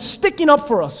moment, sticking up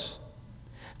for us.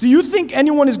 Do you think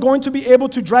anyone is going to be able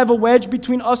to drive a wedge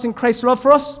between us and Christ's love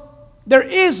for us? There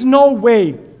is no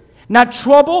way. Not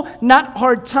trouble, not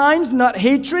hard times, not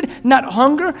hatred, not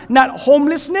hunger, not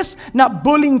homelessness, not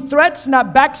bullying threats,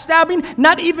 not backstabbing,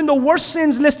 not even the worst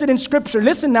sins listed in Scripture.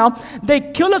 Listen now, they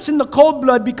kill us in the cold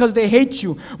blood because they hate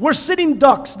you. We're sitting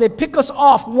ducks. They pick us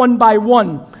off one by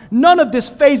one. None of this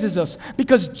phases us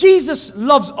because Jesus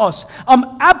loves us.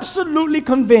 I'm absolutely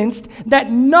convinced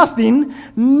that nothing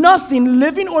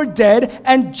living or dead,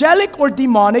 angelic or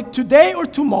demonic, today or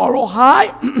tomorrow, high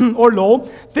or low,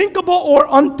 thinkable or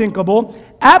unthinkable,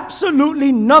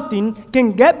 absolutely nothing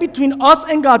can get between us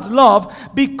and God's love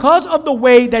because of the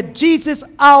way that Jesus,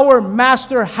 our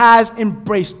Master, has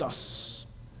embraced us.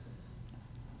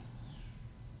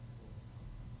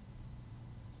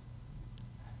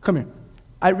 Come here.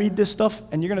 I read this stuff,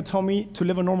 and you're going to tell me to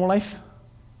live a normal life?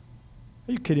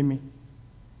 Are you kidding me?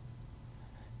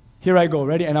 Here I go,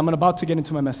 ready? And I'm about to get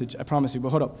into my message, I promise you, but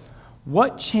hold up.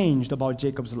 What changed about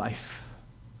Jacob's life?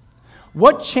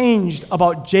 What changed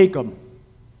about Jacob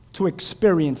to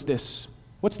experience this?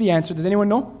 What's the answer? Does anyone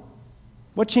know?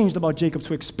 What changed about Jacob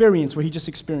to experience what he just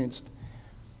experienced?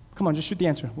 Come on, just shoot the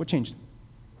answer. What changed?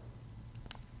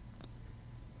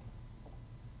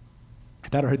 I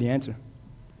thought I heard the answer.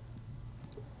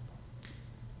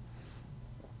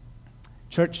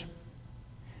 Church,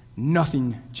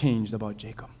 nothing changed about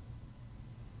Jacob.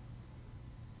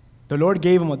 The Lord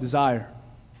gave him a desire.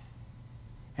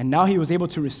 And now he was able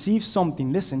to receive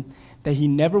something, listen, that he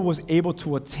never was able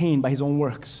to attain by his own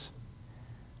works.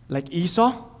 Like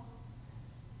Esau,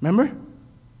 remember?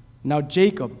 Now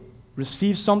Jacob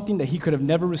received something that he could have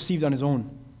never received on his own.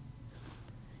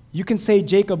 You can say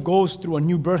Jacob goes through a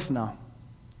new birth now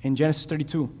in Genesis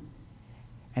 32.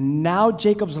 And now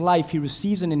Jacob's life, he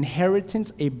receives an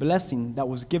inheritance, a blessing that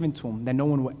was given to him that no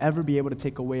one will ever be able to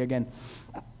take away again.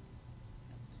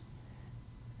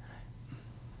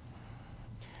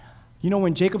 You know,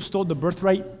 when Jacob stole the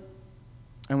birthright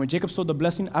and when Jacob stole the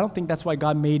blessing, I don't think that's why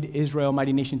God made Israel a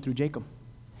mighty nation through Jacob.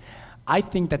 I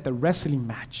think that the wrestling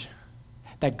match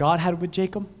that God had with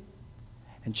Jacob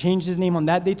and changed his name on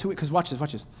that day to it, because watch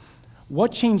this.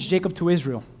 What changed Jacob to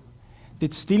Israel?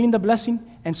 Did stealing the blessing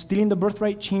and stealing the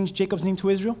birthright change Jacob's name to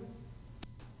Israel?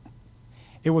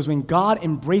 It was when God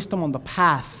embraced him on the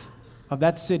path of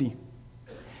that city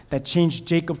that changed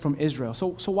Jacob from Israel.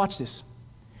 So watch this.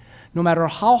 No matter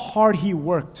how hard he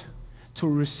worked to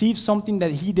receive something that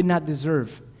he did not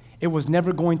deserve, it was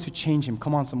never going to change him.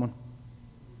 Come on, someone.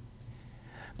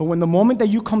 But when the moment that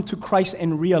you come to Christ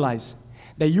and realize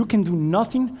that you can do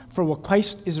nothing for what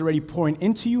Christ is already pouring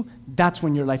into you, that's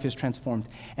when your life is transformed.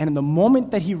 And in the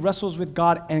moment that he wrestles with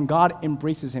God and God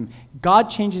embraces him, God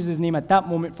changes his name at that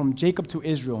moment from Jacob to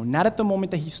Israel, not at the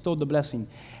moment that he stole the blessing.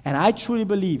 And I truly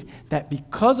believe that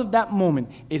because of that moment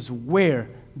is where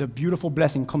the beautiful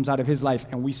blessing comes out of his life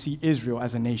and we see Israel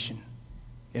as a nation.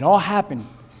 It all happened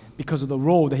because of the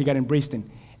role that he got embraced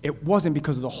in. It wasn't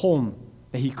because of the home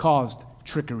that he caused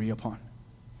trickery upon.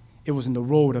 It was in the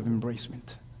road of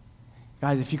embracement.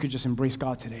 Guys, if you could just embrace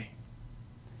God today.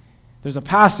 There's a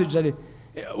passage that,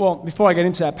 before I get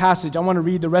into that passage, I want to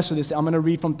read the rest of this. I'm going to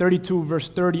read from 32, verse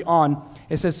 30 on.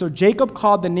 It says, "So Jacob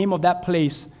called the name of that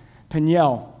place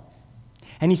Peniel.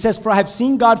 And he says, for I have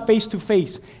seen God face to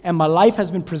face, and my life has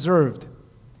been preserved.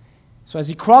 So as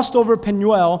he crossed over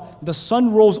Peniel, the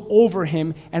sun rose over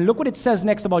him, and look what it says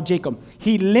next about Jacob.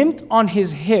 He limped on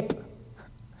his hip."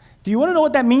 Do you want to know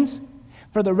what that means?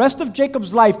 For the rest of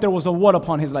Jacob's life, there was a what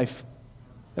upon his life?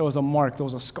 There was a mark, there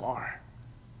was a scar.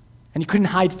 And he couldn't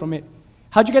hide from it.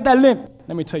 How'd you get that limp?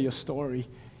 Let me tell you a story.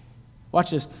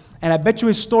 Watch this. And I bet you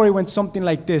his story went something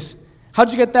like this. How'd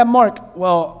you get that mark?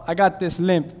 Well, I got this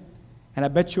limp. And I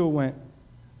bet you it went,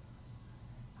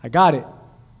 I got it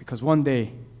because one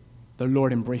day the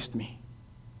Lord embraced me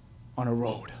on a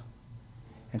road.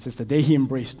 And since the day he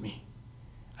embraced me,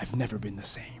 I've never been the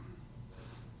same.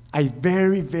 I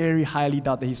very, very highly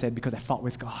doubt that he said, because I fought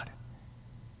with God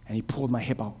and he pulled my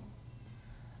hip out.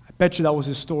 I bet you that was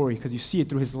his story because you see it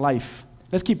through his life.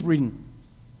 Let's keep reading.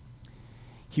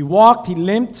 He walked, he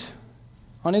limped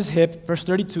on his hip, verse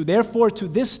 32. "Therefore, to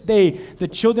this day, the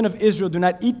children of Israel do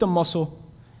not eat the muscle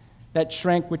that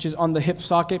shrank, which is on the hip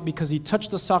socket, because he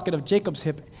touched the socket of Jacob's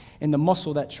hip in the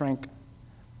muscle that shrank."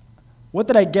 What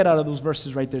did I get out of those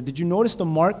verses right there? Did you notice the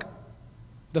mark,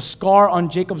 the scar on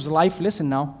Jacob's life? Listen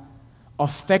now,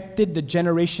 affected the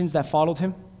generations that followed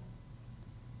him.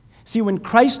 See, when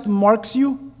Christ marks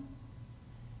you,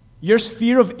 your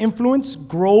sphere of influence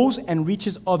grows and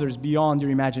reaches others beyond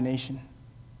your imagination.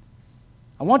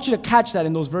 I want you to catch that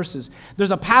in those verses.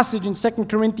 There's a passage in 2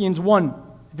 Corinthians 1,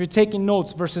 if you're taking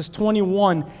notes, verses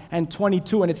 21 and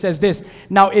 22, and it says this,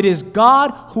 "Now it is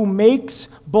God who makes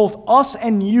both us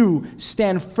and you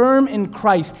stand firm in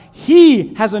Christ.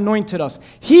 He has anointed us.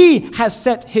 He has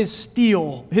set his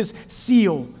seal,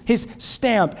 his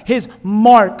stamp, his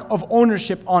mark of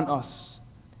ownership on us.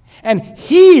 And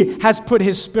he has put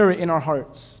his spirit in our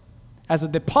hearts as a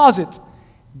deposit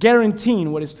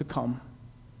guaranteeing what is to come."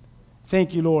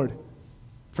 Thank you, Lord,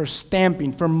 for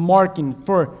stamping, for marking,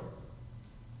 for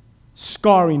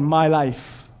scarring my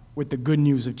life with the good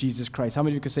news of Jesus Christ. How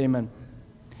many of you could say amen?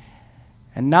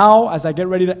 And now, as I get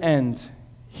ready to end,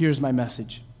 here's my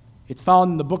message. It's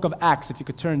found in the book of Acts, if you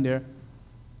could turn there,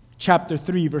 chapter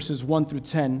 3, verses 1 through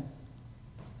 10.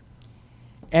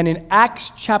 And in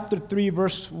Acts chapter 3,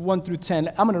 verse 1 through 10,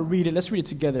 I'm going to read it. Let's read it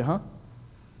together, huh?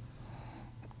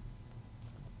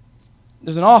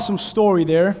 There's an awesome story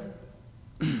there.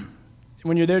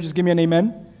 When you're there, just give me an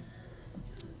amen.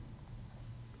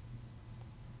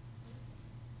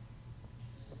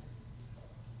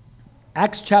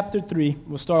 Acts chapter 3,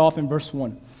 we'll start off in verse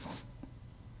 1.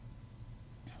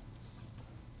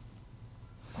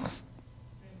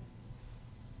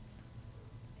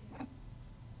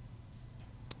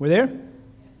 We're there?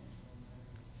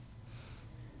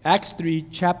 Acts 3,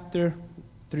 chapter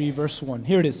 3, verse 1.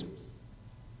 Here it is.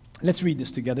 Let's read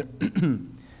this together.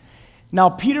 "Now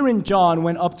Peter and John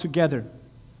went up together.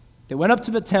 They went up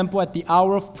to the temple at the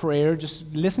hour of prayer." Just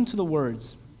listen to the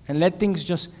words and let things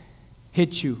just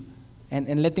hit you.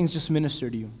 And let things just minister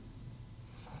to you.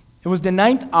 "It was the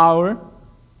 9th hour,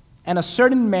 and a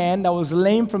certain man that was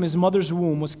lame from his mother's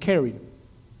womb was carried.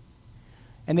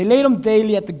 And they laid him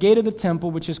daily at the gate of the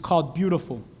temple, which is called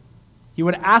Beautiful. He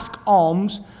would ask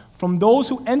alms from those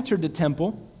who entered the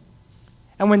temple.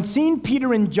 And when seeing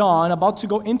Peter and John about to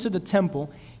go into the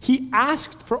temple, he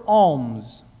asked for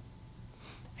alms.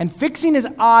 And fixing his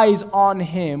eyes on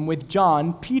him with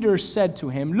John, Peter said to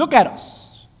him, "Look at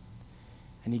us."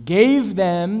 And he gave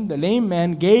them, the lame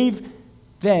man gave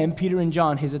them, Peter and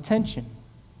John, his attention.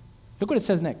 Look what it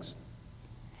says next.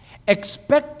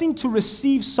 Expecting to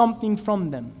receive something from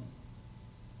them.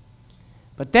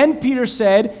 But then Peter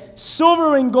said,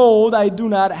 "Silver and gold I do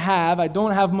not have. I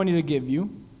don't have money to give you.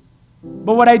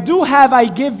 But what I do have, I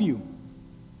give you.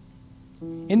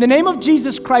 In the name of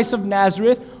Jesus Christ of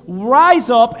Nazareth,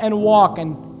 rise up and walk."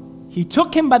 And he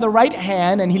took him by the right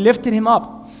hand and he lifted him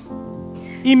up.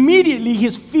 Immediately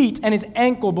his feet and his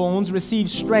ankle bones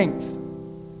received strength.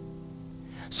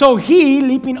 So he,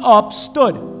 leaping up,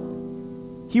 stood.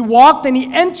 He walked and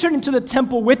he entered into the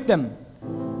temple with them,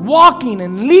 walking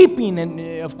and leaping. And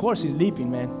of course he's leaping,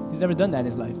 man. He's never done that in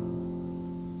his life.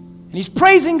 And he's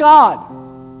praising God.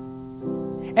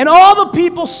 And all the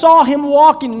people saw him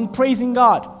walking and praising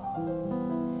God.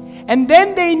 And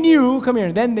then they knew,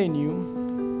 then they knew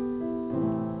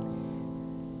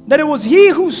that it was he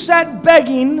who sat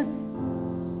begging,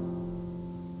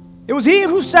 it was he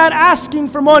who sat asking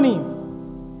for money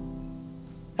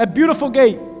at Beautiful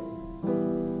Gate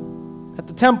at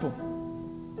the temple.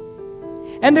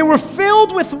 And they were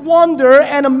filled with wonder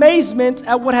and amazement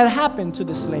at what had happened to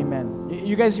this lame man.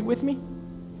 You guys with me?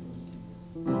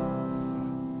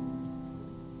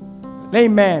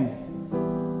 Lame man.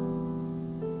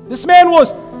 This man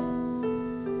was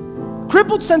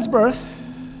crippled since birth.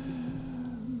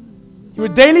 He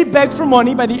would daily beg for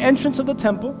money by the entrance of the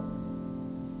temple.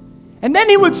 And then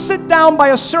he would sit down by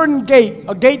a certain gate,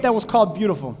 a gate that was called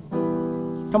Beautiful.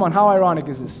 Come on, how ironic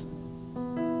is this?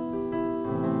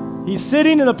 He's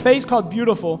sitting in a place called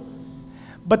Beautiful,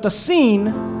 but the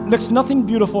scene looks nothing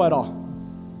beautiful at all.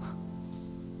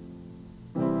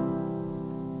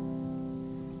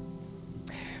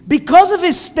 Because of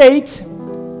his state,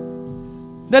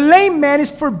 the lame man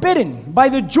is forbidden by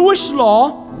the Jewish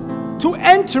law to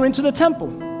enter into the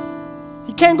temple.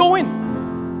 He can't go in.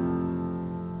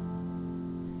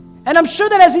 And I'm sure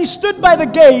that as he stood by the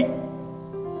gate,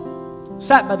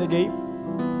 sat by the gate,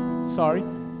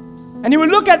 and he would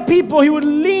look at people, he would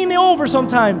lean over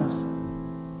sometimes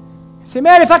and say,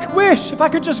 "Man, if I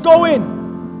could just go in.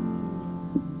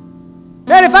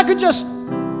 Man, if I could just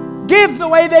give the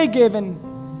way they give and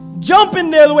jump in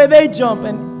there the way they jump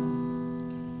and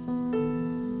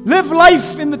live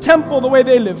life in the temple the way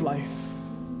they live life."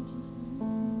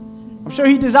 I'm sure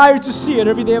he desired to see it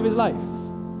every day of his life.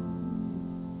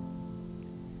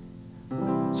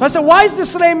 So I said, why is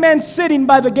this lame man sitting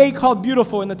by the gate called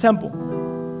Beautiful in the temple?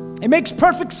 It makes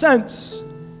perfect sense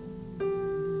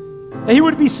that he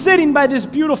would be sitting by this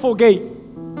beautiful gate,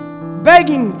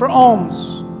 begging for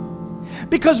alms.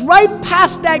 Because right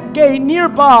past that gate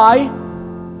nearby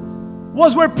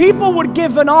was where people would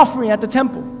give an offering at the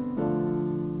temple.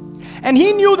 And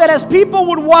he knew that as people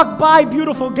would walk by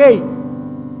Beautiful Gate,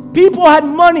 people had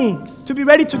money to be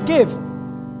ready to give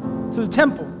to the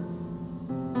temple.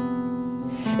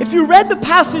 If you read the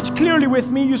passage clearly with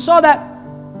me, you saw that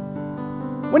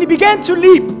when he began to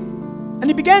leap and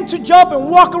he began to jump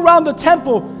and walk around the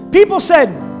temple, people said,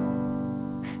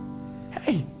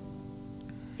 "Hey,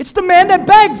 it's the man that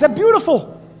begs at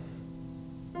Beautiful.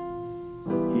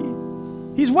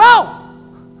 He's well."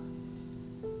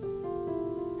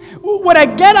 What I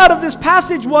get out of this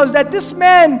passage was that this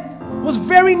man was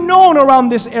very known around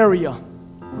this area.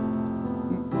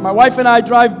 My wife and I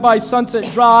drive by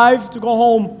Sunset Drive to go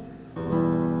home.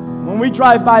 When we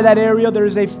drive by that area, there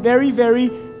is a very,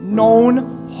 very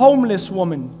known homeless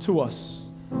woman to us.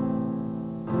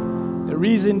 The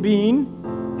reason being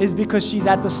is because she's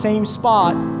at the same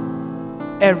spot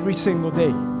every single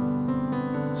day.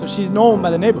 So she's known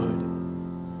by the neighborhood.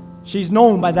 She's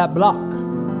known by that block.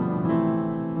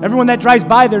 Everyone that drives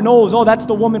by there knows, oh, that's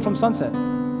the woman from Sunset.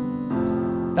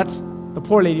 That's the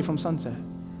poor lady from Sunset.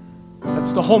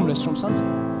 That's the homeless from Sunset.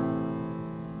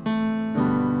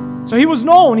 So he was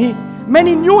known.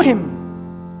 Many knew him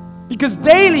because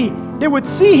daily they would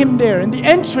see him there in the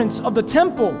entrance of the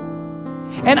temple.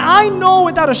 And I know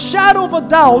without a shadow of a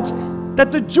doubt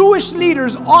that the Jewish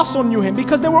leaders also knew him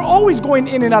because they were always going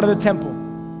in and out of the temple.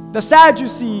 The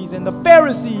Sadducees and the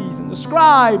Pharisees and the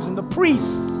scribes and the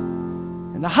priests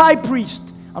and the high priest,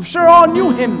 I'm sure all knew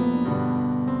him.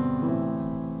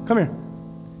 Come here.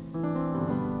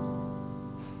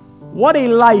 What a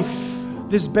life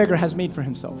this beggar has made for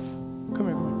himself. Come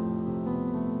here.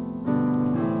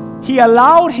 He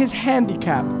allowed his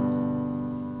handicap.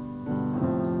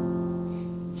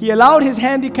 He allowed his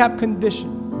handicap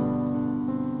condition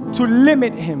to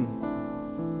limit him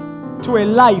to a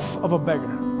life of a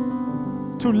beggar.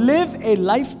 To live a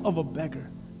life of a beggar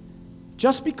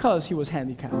just because he was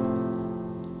handicapped.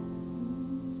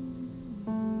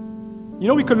 You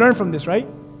know we could learn from this, right?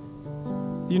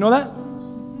 You know that?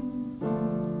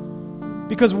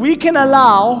 Because we can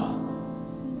allow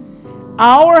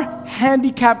our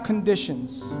handicap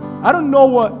conditions. I don't know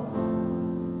what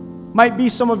might be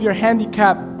some of your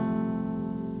handicap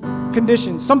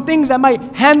conditions. Some things that might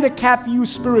handicap you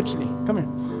spiritually. Come here.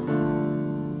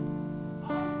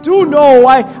 Do know,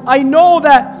 I know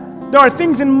that there are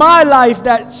things in my life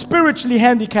that spiritually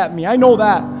handicap me. I know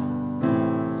that.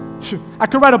 I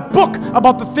could write a book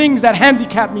about the things that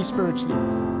handicap me spiritually.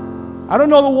 I don't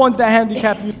know the ones that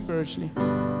handicap you spiritually.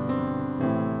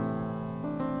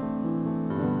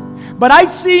 But I've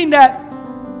seen that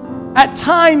at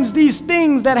times these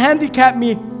things that handicap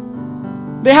me,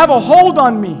 they have a hold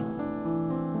on me.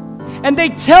 And they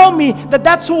tell me that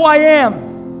that's who I am.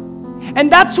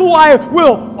 And that's who I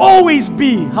will always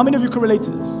be. How many of you can relate to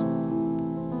this?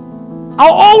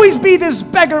 I'll always be this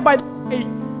beggar by the gate.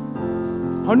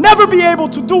 I'll never be able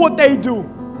to do what they do.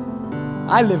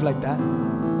 I live like that.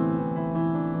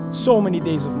 So many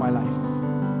days of my life.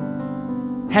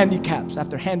 Handicaps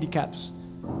after handicaps.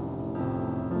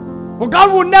 Well,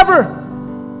 God will never,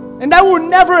 and that will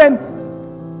never,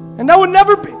 and that will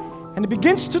never be. And it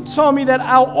begins to tell me that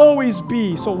I'll always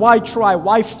be. So why try?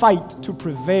 Why fight to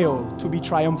prevail, to be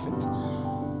triumphant?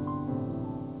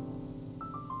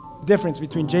 Difference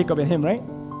between Jacob and him, right?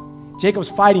 Jacob's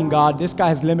fighting God. This guy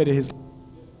has limited his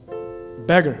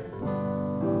beggar.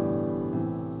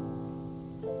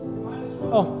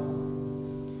 Oh,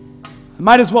 I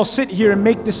might as well sit here and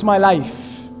make this my life.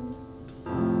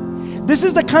 This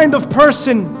is the kind of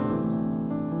person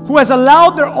who has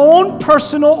allowed their own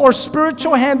personal or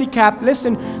spiritual handicap,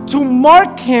 listen, to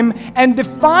mark him and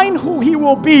define who he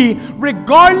will be,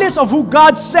 regardless of who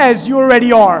God says you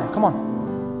already are. Come on.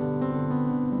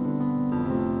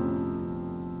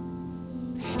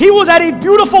 He was at a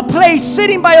beautiful place,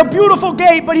 sitting by a beautiful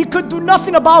gate, but he could do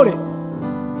nothing about it.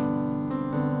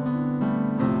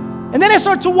 And then I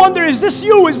start to wonder, is this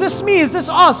you? Is this me? Is this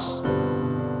us?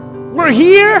 We're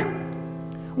here.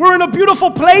 We're in a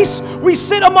beautiful place. We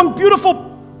sit among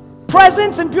beautiful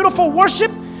presence and beautiful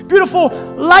worship, beautiful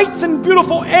lights and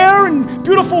beautiful air and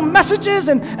beautiful messages.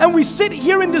 And we sit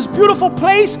here in this beautiful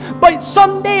place. But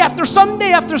Sunday after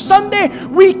Sunday after Sunday,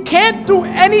 we can't do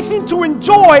anything to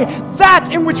enjoy that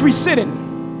in which we sit in.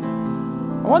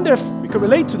 I wonder if we could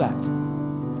relate to that.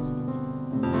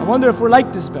 I wonder if we're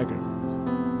like this beggar.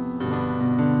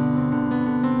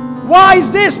 Why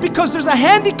is this? Because there's a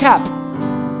handicap.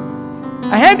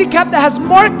 A handicap that has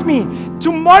marked me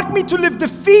to live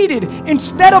defeated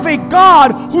instead of a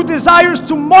God who desires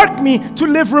to mark me to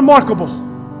live remarkable.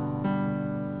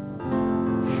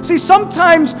 See,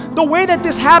 sometimes the way that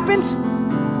this happens,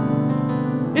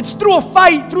 it's through a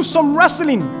fight, through some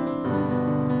wrestling.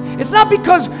 It's not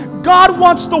because God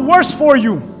wants the worst for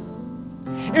you.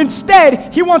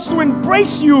 Instead, He wants to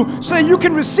embrace you so that you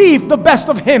can receive the best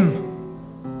of Him.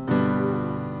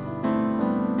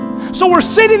 So we're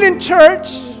sitting in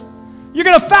church. You're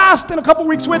going to fast in a couple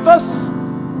weeks with us.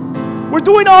 We're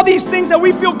doing all these things that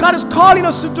we feel God is calling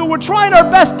us to do. We're trying our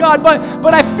best, God,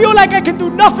 but I feel like I can do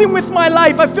nothing with my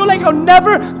life. I feel like I'll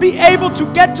never be able to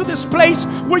get to this place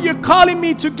where you're calling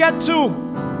me to get to.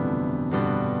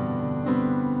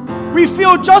 We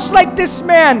feel just like this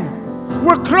man.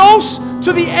 We're close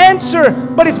to the answer,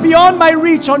 but it's beyond my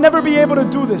reach. I'll never be able to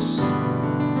do this.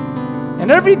 And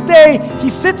every day he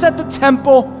sits at the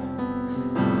temple.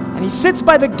 And he sits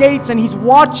by the gates and he's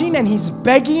watching and he's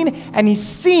begging and he's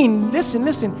seeing,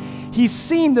 listen, he's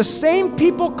seeing the same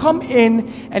people come in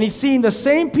and he's seeing the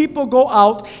same people go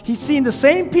out. He's seeing the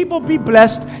same people be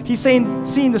blessed. He's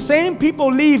seeing the same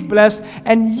people leave blessed,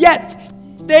 and yet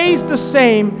he stays the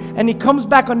same, and he comes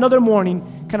back another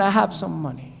morning, can I have some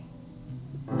money?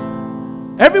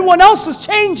 Everyone else is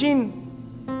changing,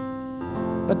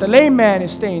 but the lame man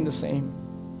is staying the same.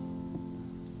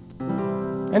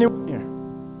 Anyone here?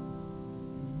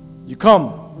 You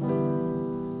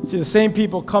come, you see the same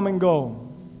people come and go.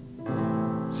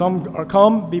 Some are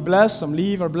come, be blessed, some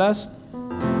leave, are blessed.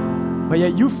 But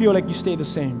yet you feel like you stay the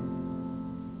same.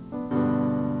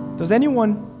 Does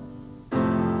anyone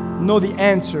know the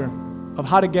answer of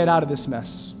how to get out of this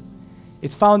mess?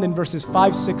 It's found in verses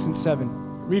 5, 6, and 7.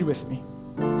 Read with me.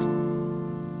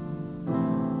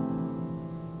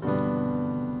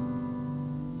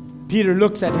 Peter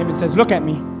looks at him and says, look at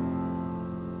me.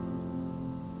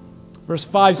 Verse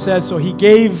 5 says, so he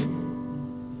gave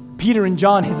Peter and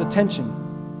John his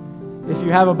attention. If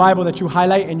you have a Bible that you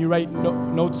highlight and you write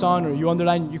notes on or you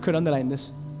underline, you could underline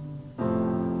this.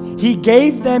 He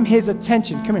gave them his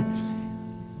attention. Come here.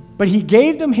 But he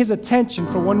gave them his attention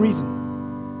for one reason.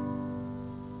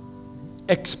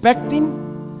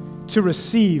 Expecting to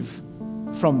receive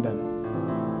from them.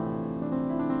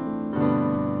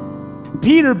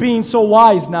 Peter, being so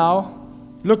wise now,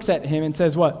 looks at him and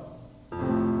says what?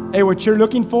 Hey, what you're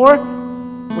looking for,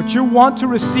 what you want to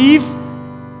receive,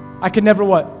 I can never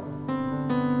what?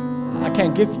 I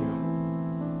can't give you.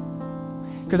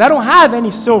 Because I don't have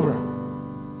any silver.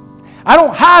 I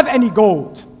don't have any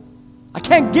gold. I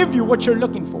can't give you what you're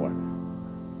looking for.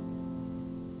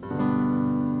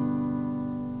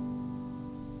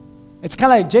 It's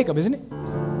kind of like Jacob, isn't it?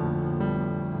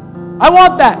 I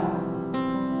want that.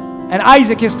 And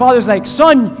Isaac, his father's like,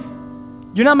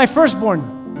 son, you're not my firstborn.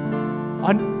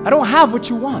 I don't have what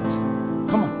you want.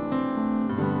 Come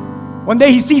on. One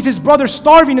day he sees his brother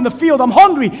starving in the field. I'm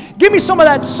hungry. Give me some of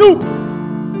that soup.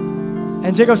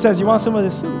 And Jacob says, you want some of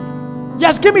this soup?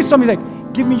 Yes, give me some. He's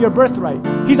like, give me your birthright.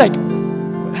 He's like,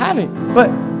 have it, but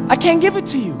I can't give it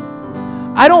to you.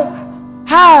 I don't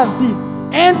have the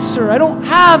answer. I don't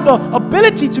have the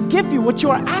ability to give you what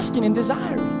you are asking and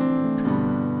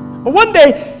desiring. But one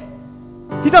day,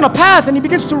 he's on a path and he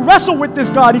begins to wrestle with this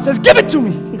God. He says, give it to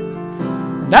me.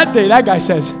 And that day, that guy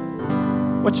says,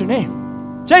 what's your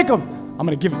name? Jacob. I'm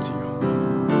going to give it to you.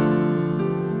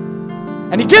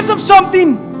 And he gives him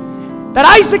something that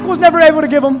Isaac was never able to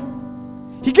give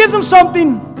him. He gives him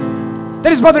something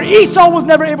that his brother Esau was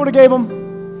never able to give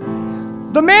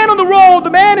him. The man on the road,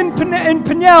 the man in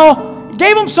Peniel,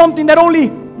 gave him something that only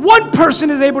one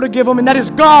person is able to give him, and that is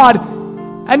God.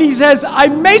 And he says, I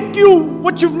make you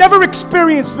what you've never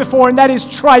experienced before, and that is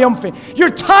triumphant. You're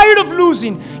tired of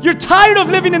losing. You're tired of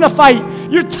living in a fight.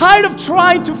 You're tired of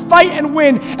trying to fight and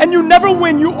win, and you never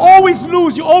win. You always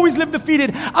lose. You always live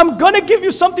defeated. I'm going to give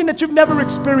you something that you've never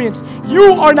experienced.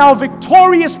 You are now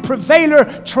victorious,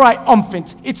 prevailer,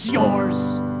 triumphant. It's yours.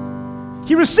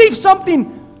 He received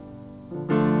something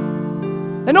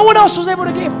that no one else was able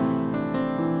to give him.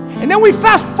 And then we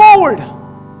fast forward,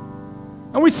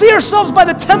 and we see ourselves by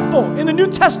the temple in the New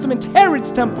Testament,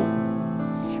 Herod's temple.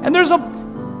 And there's a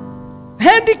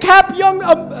handicapped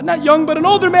not young, but an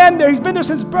older man there. He's been there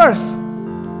since birth.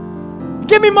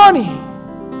 Give me money,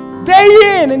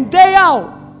 day in and day out.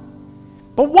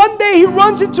 But one day he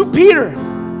runs into Peter.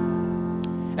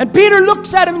 And Peter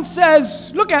looks at him and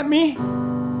says, look at me.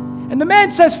 And the man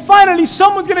says, finally,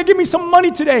 someone's going to give me some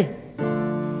money today.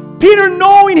 Peter,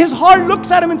 knowing his heart,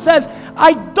 looks at him and says,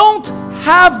 I don't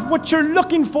have what you're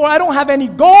looking for. I don't have any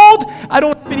gold. I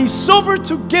don't have any silver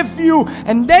to give you.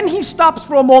 And then he stops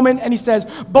for a moment and he says,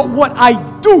 but what I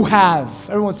do have,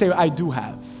 everyone say, I do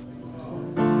have.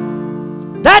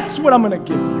 That's what I'm going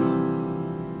to give you.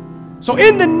 So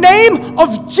in the name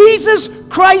of Jesus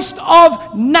Christ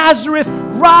of Nazareth,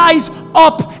 rise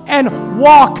up and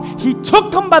walk. He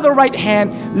took him by the right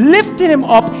hand, lifted him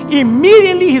up.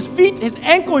 Immediately his feet, his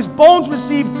ankle, his bones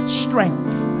received strength.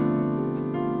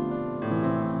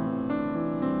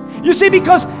 You see,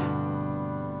 because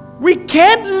we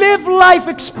can't live life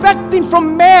expecting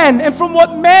from man and from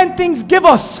what man things give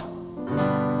us.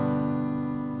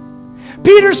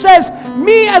 Peter says,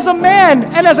 me as a man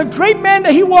and as a great man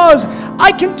that he was,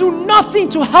 I can do nothing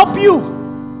to help you.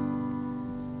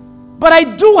 But I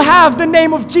do have the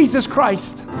name of Jesus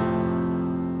Christ.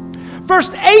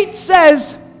 Verse 8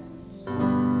 says,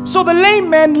 so the lame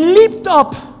man leaped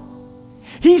up.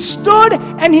 He stood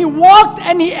and he walked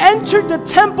and he entered the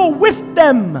temple with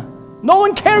them. No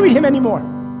one carried him anymore.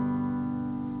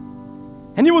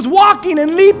 And he was walking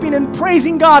and leaping and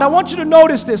praising God. I want you to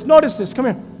notice this. Notice this. Come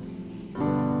here.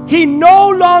 He no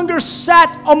longer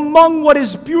sat among what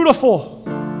is beautiful.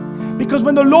 Because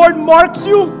when the Lord marks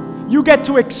you, you get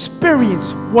to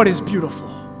experience what is beautiful.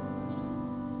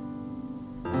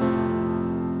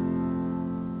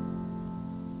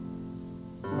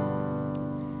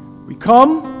 We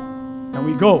come and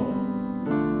we go.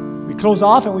 We close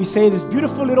off and we say this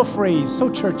beautiful little phrase, so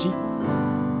churchy.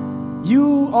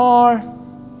 You are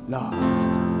loved.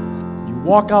 You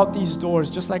walk out these doors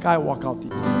just like I walk out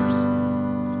these doors.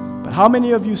 But how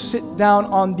many of you sit down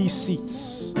on these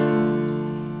seats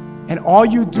and all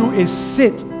you do is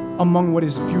sit among what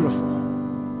is beautiful,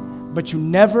 but you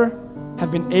never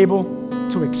have been able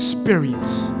to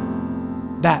experience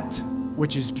that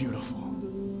which is beautiful?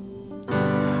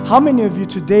 How many of you,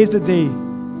 today's the day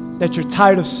that you're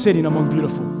tired of sitting among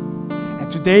beautiful,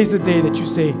 and today's the day that you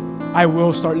say, I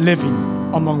will start living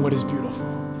among what is beautiful?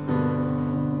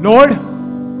 Lord,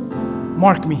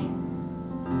 mark me.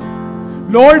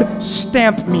 Lord,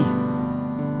 stamp me.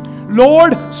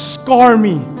 Lord, scar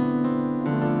me.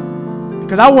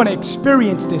 Because I want to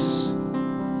experience this,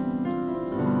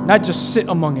 not just sit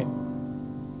among it.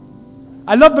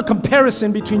 I love the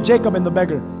comparison between Jacob and the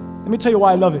beggar. Let me tell you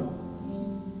why I love it.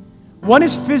 One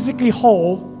is physically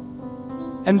whole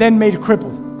and then made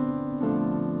crippled.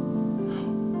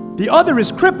 The other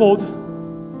is crippled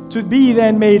to be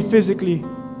then made physically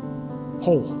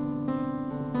whole.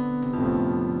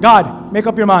 God, make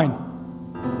up your mind.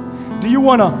 Do you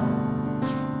want to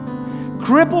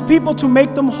cripple people to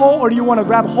make them whole, or do you want to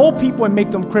grab whole people and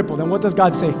make them crippled? And what does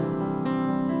God say?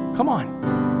 Come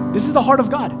on. This is the heart of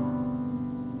God.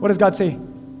 What does God say?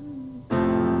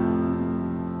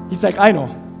 He's like, I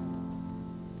know.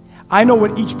 I know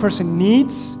what each person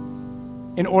needs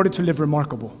in order to live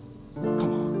remarkable. Come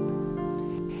on.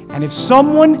 And if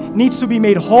someone needs to be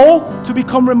made whole to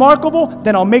become remarkable,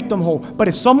 then I'll make them whole. But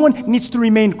if someone needs to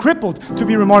remain crippled to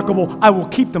be remarkable, I will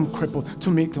keep them crippled to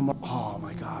make them. Oh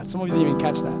my God, some of you didn't even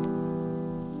catch that.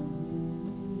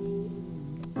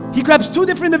 He grabs two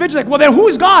different individuals, like, well then who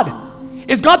is God?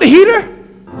 Is God the healer?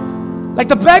 Like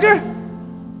the beggar?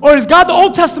 Or is God the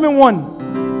Old Testament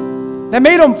one that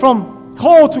made him from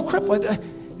whole to crippled?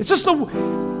 It's just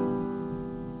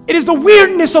it is the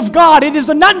weirdness of God. It is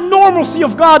the not normalcy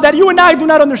of God that you and I do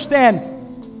not understand.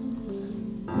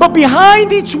 But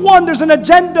behind each one, there's an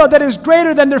agenda that is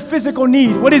greater than their physical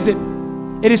need. What is it?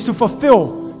 It is to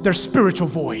fulfill their spiritual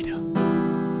void.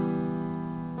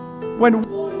 When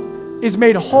one is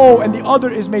made whole and the other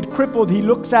is made crippled, he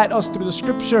looks at us through the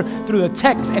scripture, through the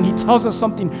text, and he tells us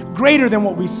something greater than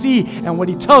what we see. And what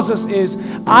he tells us is,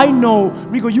 I know,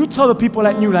 Rigo, you tell the people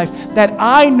at New Life that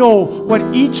I know what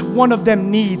each one of them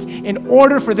needs in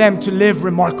order for them to live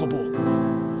remarkable.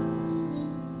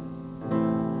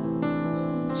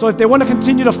 So if they want to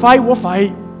continue to fight, we'll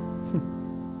fight.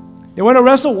 They want to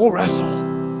wrestle, we'll wrestle.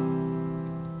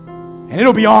 And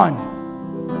it'll be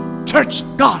on. Church,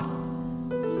 God.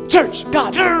 Church,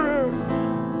 God,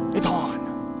 it's on.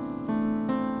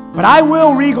 But I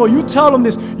will, Rigo, you tell them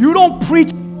this. You don't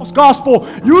preach false gospel.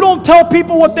 You don't tell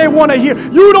people what they want to hear.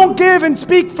 You don't give and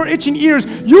speak for itching ears.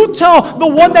 You tell the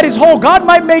one that is whole, God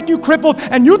might make you crippled,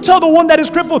 and you tell the one that is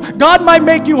crippled, God might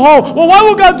make you whole. Well, why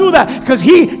will God do that? Because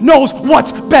He knows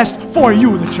what's best for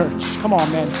you, the church. Come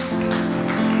on, man.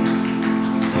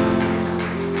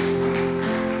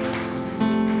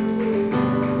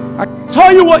 I can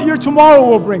tell you what your tomorrow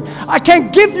will bring. I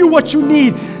can't give you what you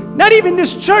need. Not even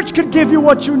this church could give you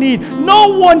what you need.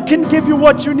 No one can give you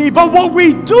what you need. But what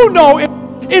we do know is,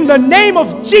 in the name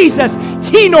of Jesus,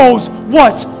 He knows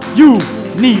what you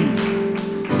need.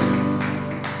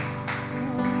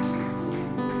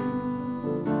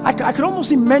 I could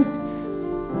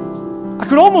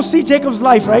almost see Jacob's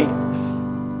life, right?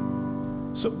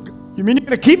 So, you mean you're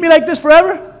going to keep me like this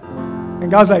forever?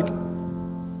 And God's like,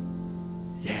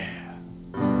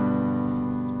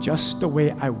 just the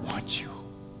way I want you.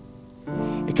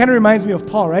 It kind of reminds me of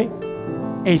Paul, right?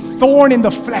 A thorn in the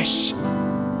flesh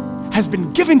has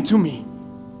been given to me.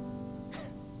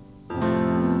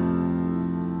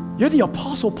 You're the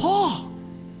Apostle Paul.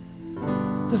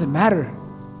 It doesn't matter,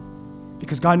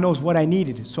 because God knows what I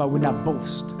needed, so I would not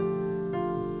boast,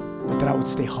 but that I would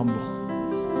stay humble.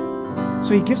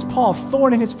 So He gives Paul a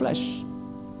thorn in his flesh.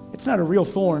 It's not a real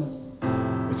thorn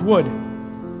with wood.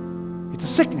 It's a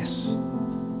sickness.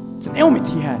 It's an ailment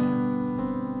he had.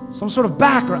 Some sort of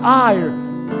back or eye, or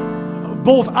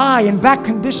both eye and back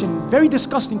condition. Very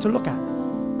disgusting to look at.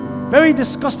 Very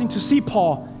disgusting to see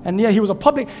Paul. And yeah, he was a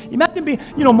public, imagine being,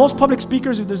 most public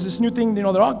speakers, if there's this new thing, they're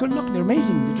all good looking, they're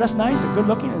amazing, they dress nice, they're good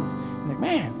looking. And like,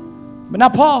 man. But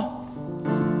not Paul.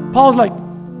 Paul's like,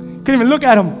 couldn't even look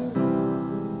at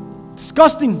him.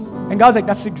 Disgusting. And God's like,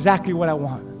 that's exactly what I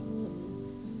want.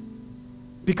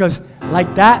 Because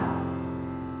like that,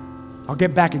 I'll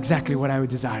get back exactly what I would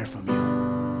desire from you.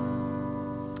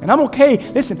 And I'm okay,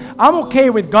 listen, I'm okay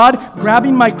with God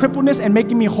grabbing my crippledness and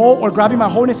making me whole, or grabbing my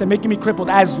wholeness and making me crippled,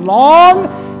 as long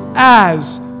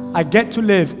as I get to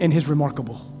live in His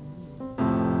remarkable.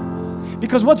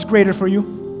 Because what's greater for you?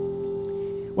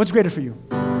 What's greater for you?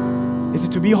 Is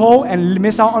it to be whole and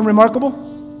miss out on remarkable?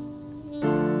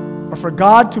 Or for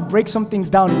God to break some things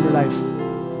down in your life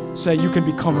so that you can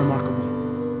become remarkable?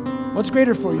 What's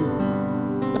greater for you?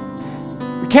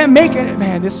 We can't make it,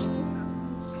 man, this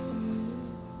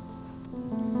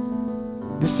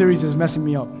series is messing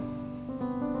me up.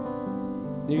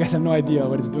 You guys have no idea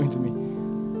what it's doing to me.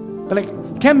 But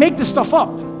you can't make this stuff up.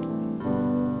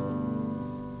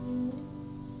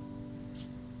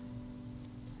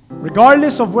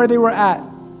 Regardless of where they were at,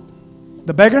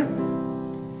 the beggar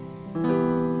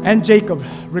and Jacob,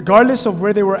 regardless of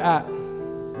where they were at,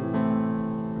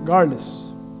 regardless,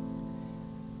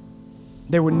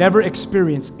 they would never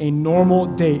experience a normal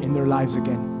day in their lives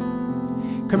again.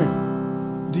 Come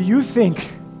here. Do you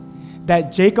think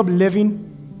that Jacob living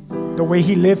the way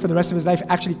he lived for the rest of his life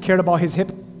actually cared about his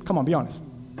hip? Come on, be honest.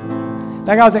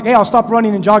 That guy was like, hey, I'll stop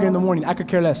running and jogging in the morning. I could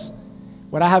care less.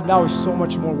 What I have now is so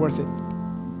much more worth it.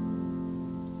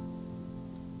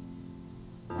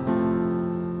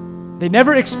 They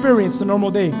never experienced a normal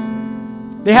day.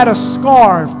 They had a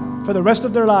scar for the rest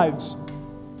of their lives.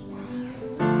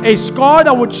 A scar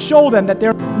that would show them that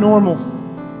they're normal.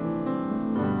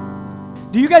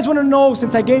 Do you guys want to know,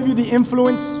 since I gave you the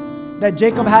influence that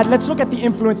Jacob had, let's look at the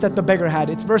influence that the beggar had.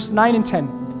 It's verse 9 and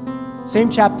 10. Same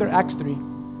chapter, Acts 3.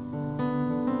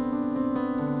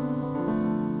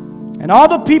 And all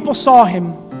the people saw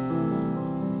him.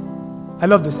 I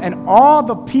love this. And all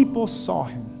the people saw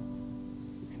him.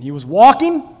 And he was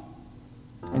walking,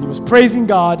 and he was praising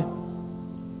God.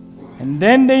 And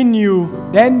then they knew,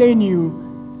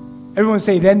 everyone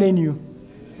say, then they knew.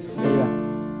 Yeah.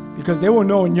 Because they will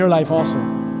know in your life also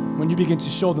when you begin to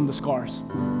show them the scars.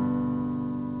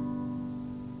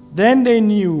 Then they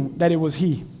knew that it was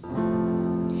he.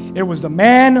 It was the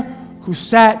man who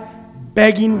sat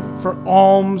begging for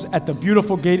alms at the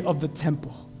beautiful gate of the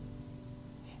temple.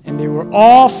 And they were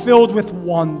all filled with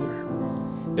wonder.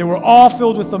 They were all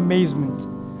filled with amazement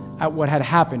at what had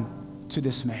happened to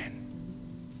this man.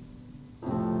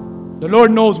 The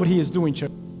Lord knows what he is doing, church.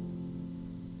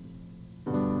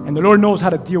 And the Lord knows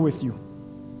how to deal with you.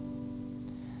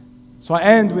 So I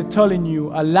end with telling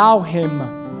you, allow him.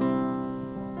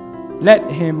 Let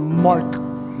him mark.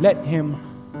 Let him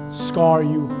scar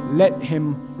you. Let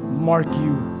him mark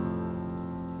you.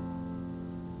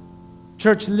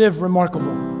 Church, live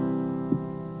remarkable.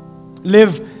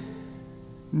 Live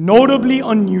notably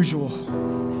unusual.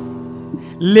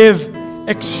 Live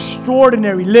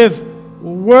extraordinary. Live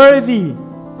worthy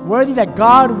that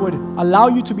God would allow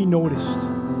you to be noticed.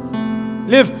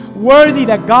 Live worthy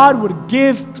that God would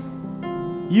give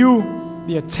you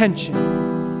the attention.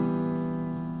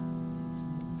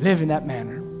 Live in that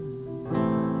manner.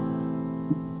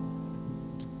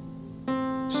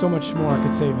 So much more I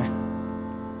could say, man.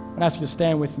 I'm going to ask you to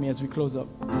stand with me as we close up.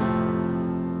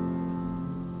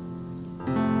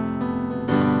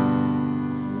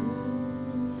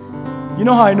 You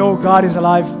know how I know God is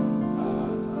alive?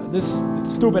 This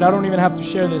is stupid. I don't even have to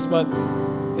share this, but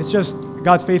it's just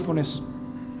God's faithfulness.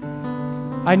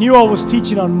 I knew I was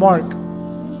teaching on Mark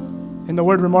in the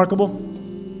word remarkable.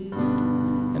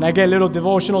 And I get little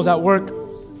devotionals at work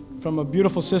from a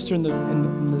beautiful sister and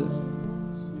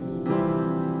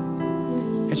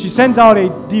she sends out a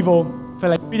devo for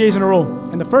like 3 days in a row.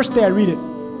 And the first day I read it,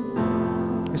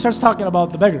 it starts talking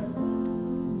about the beggar.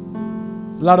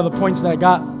 A lot of the points that I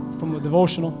got from the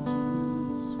devotional.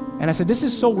 And I said, this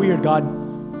is so weird, God.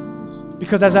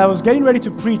 Because as I was getting ready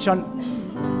to preach on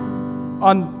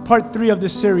part 3 of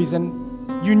this series,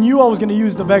 and you knew I was going to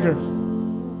use the beggar,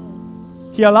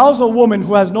 he allows a woman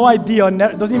who has no idea,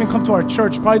 doesn't even come to our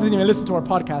church, probably doesn't even listen to our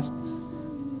podcast,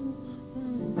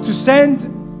 to send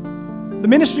the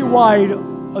ministry-wide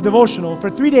a devotional for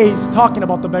 3 days talking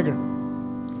about the beggar.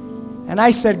 And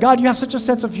I said, God, you have such a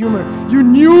sense of humor. You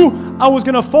knew I was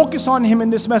going to focus on him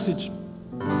in this message.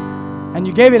 And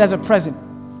you gave it as a present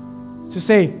to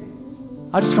say,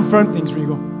 I'll just confirm things,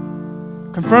 Rigo.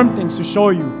 Confirm things to show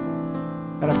you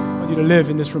that I've called you to live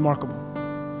in this remarkable.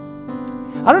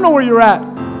 I don't know where you're at,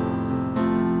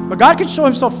 but God can show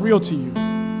himself real to you.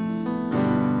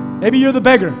 Maybe you're the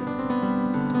beggar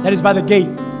that is by the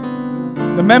gate,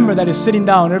 the member that is sitting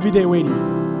down every day waiting.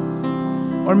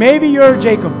 Or maybe you're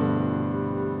Jacob,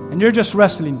 and you're just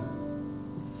wrestling,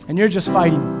 and you're just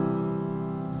fighting.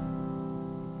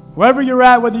 Wherever you're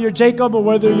at, whether you're Jacob or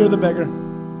whether you're the beggar,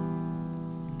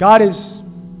 God is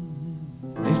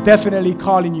definitely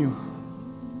calling you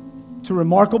to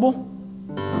remarkable,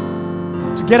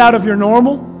 to get out of your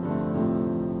normal.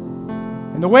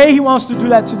 And the way he wants to do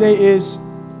that today is,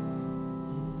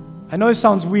 I know it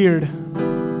sounds weird,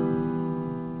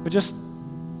 but just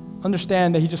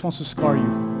understand that he just wants to scar you.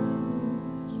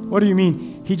 What do you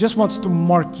mean? He just wants to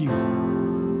mark you,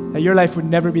 that your life would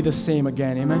never be the same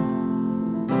again. Amen?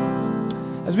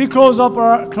 As we close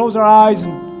our eyes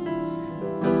and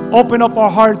open up our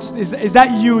hearts, is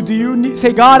that you? Do you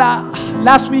say, God,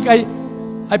 last week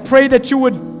I prayed that you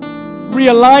would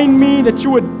realign me, that you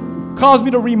would cause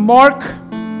me to remark.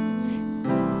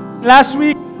 Last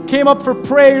week came up for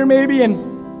prayer maybe,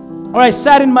 or I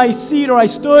sat in my seat, or I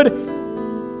stood,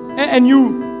 and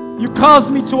you caused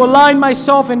me to align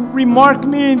myself and remark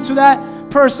me into that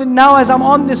person. Now as I'm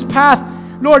on this path,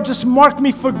 Lord, just mark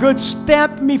me for good,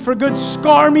 stamp me for good,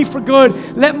 scar me for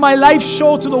good. Let my life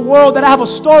show to the world that I have a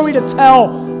story to tell.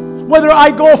 Whether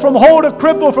I go from whole to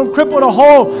cripple, from cripple to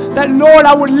whole, that, Lord,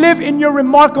 I would live in your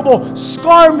remarkable.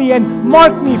 Scar me and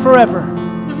mark me forever.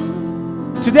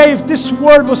 Today, if this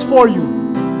word was for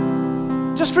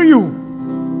you, just for you,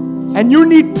 and you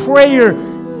need prayer,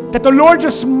 that the Lord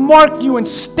just mark you and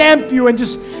stamp you and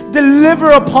just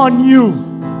deliver upon you.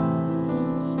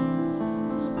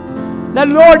 That,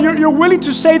 Lord, you're willing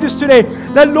to say this today.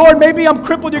 That, Lord, maybe I'm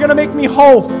crippled, you're going to make me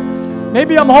whole.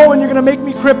 Maybe I'm whole and you're going to make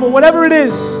me crippled. Whatever it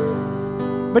is.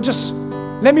 But just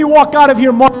let me walk out of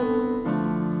here.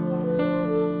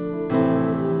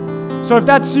 So if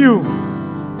that's you,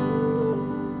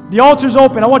 the altar's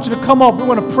open. I want you to come up. We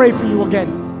want to pray for you again.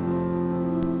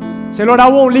 Say, Lord, I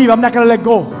won't leave. I'm not going to let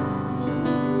go.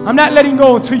 I'm not letting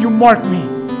go until you mark me.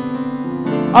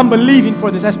 I'm believing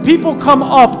for this. As people come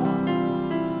up,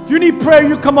 if you need prayer,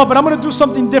 you come up, but I'm going to do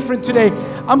something different today.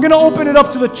 I'm going to open it up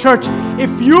to the church.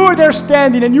 If you're there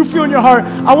standing and you feel in your heart,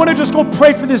 I want to just go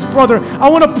pray for this brother. I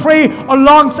want to pray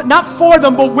alongside, not for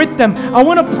them, but with them. I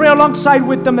want to pray alongside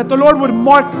with them that the Lord would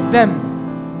mark them.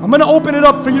 I'm going to open it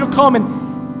up for you to come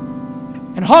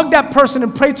and hug that person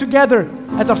and pray together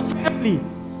as a family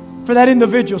for that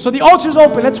individual. So the altar's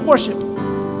open. Let's worship.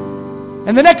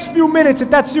 And the next few minutes, if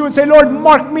that's you, and say, Lord,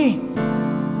 mark me.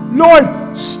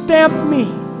 Lord, stamp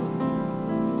me.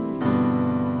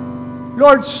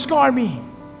 Lord, scar me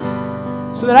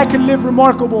so that I can live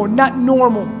remarkable, not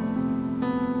normal.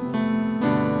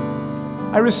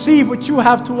 I receive what you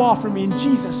have to offer me in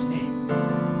Jesus' name.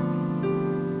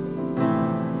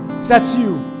 If that's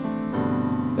you,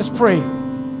 let's pray.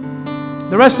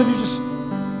 The rest of you, just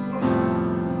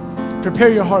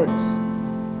prepare your hearts.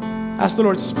 Ask the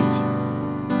Lord to speak to you.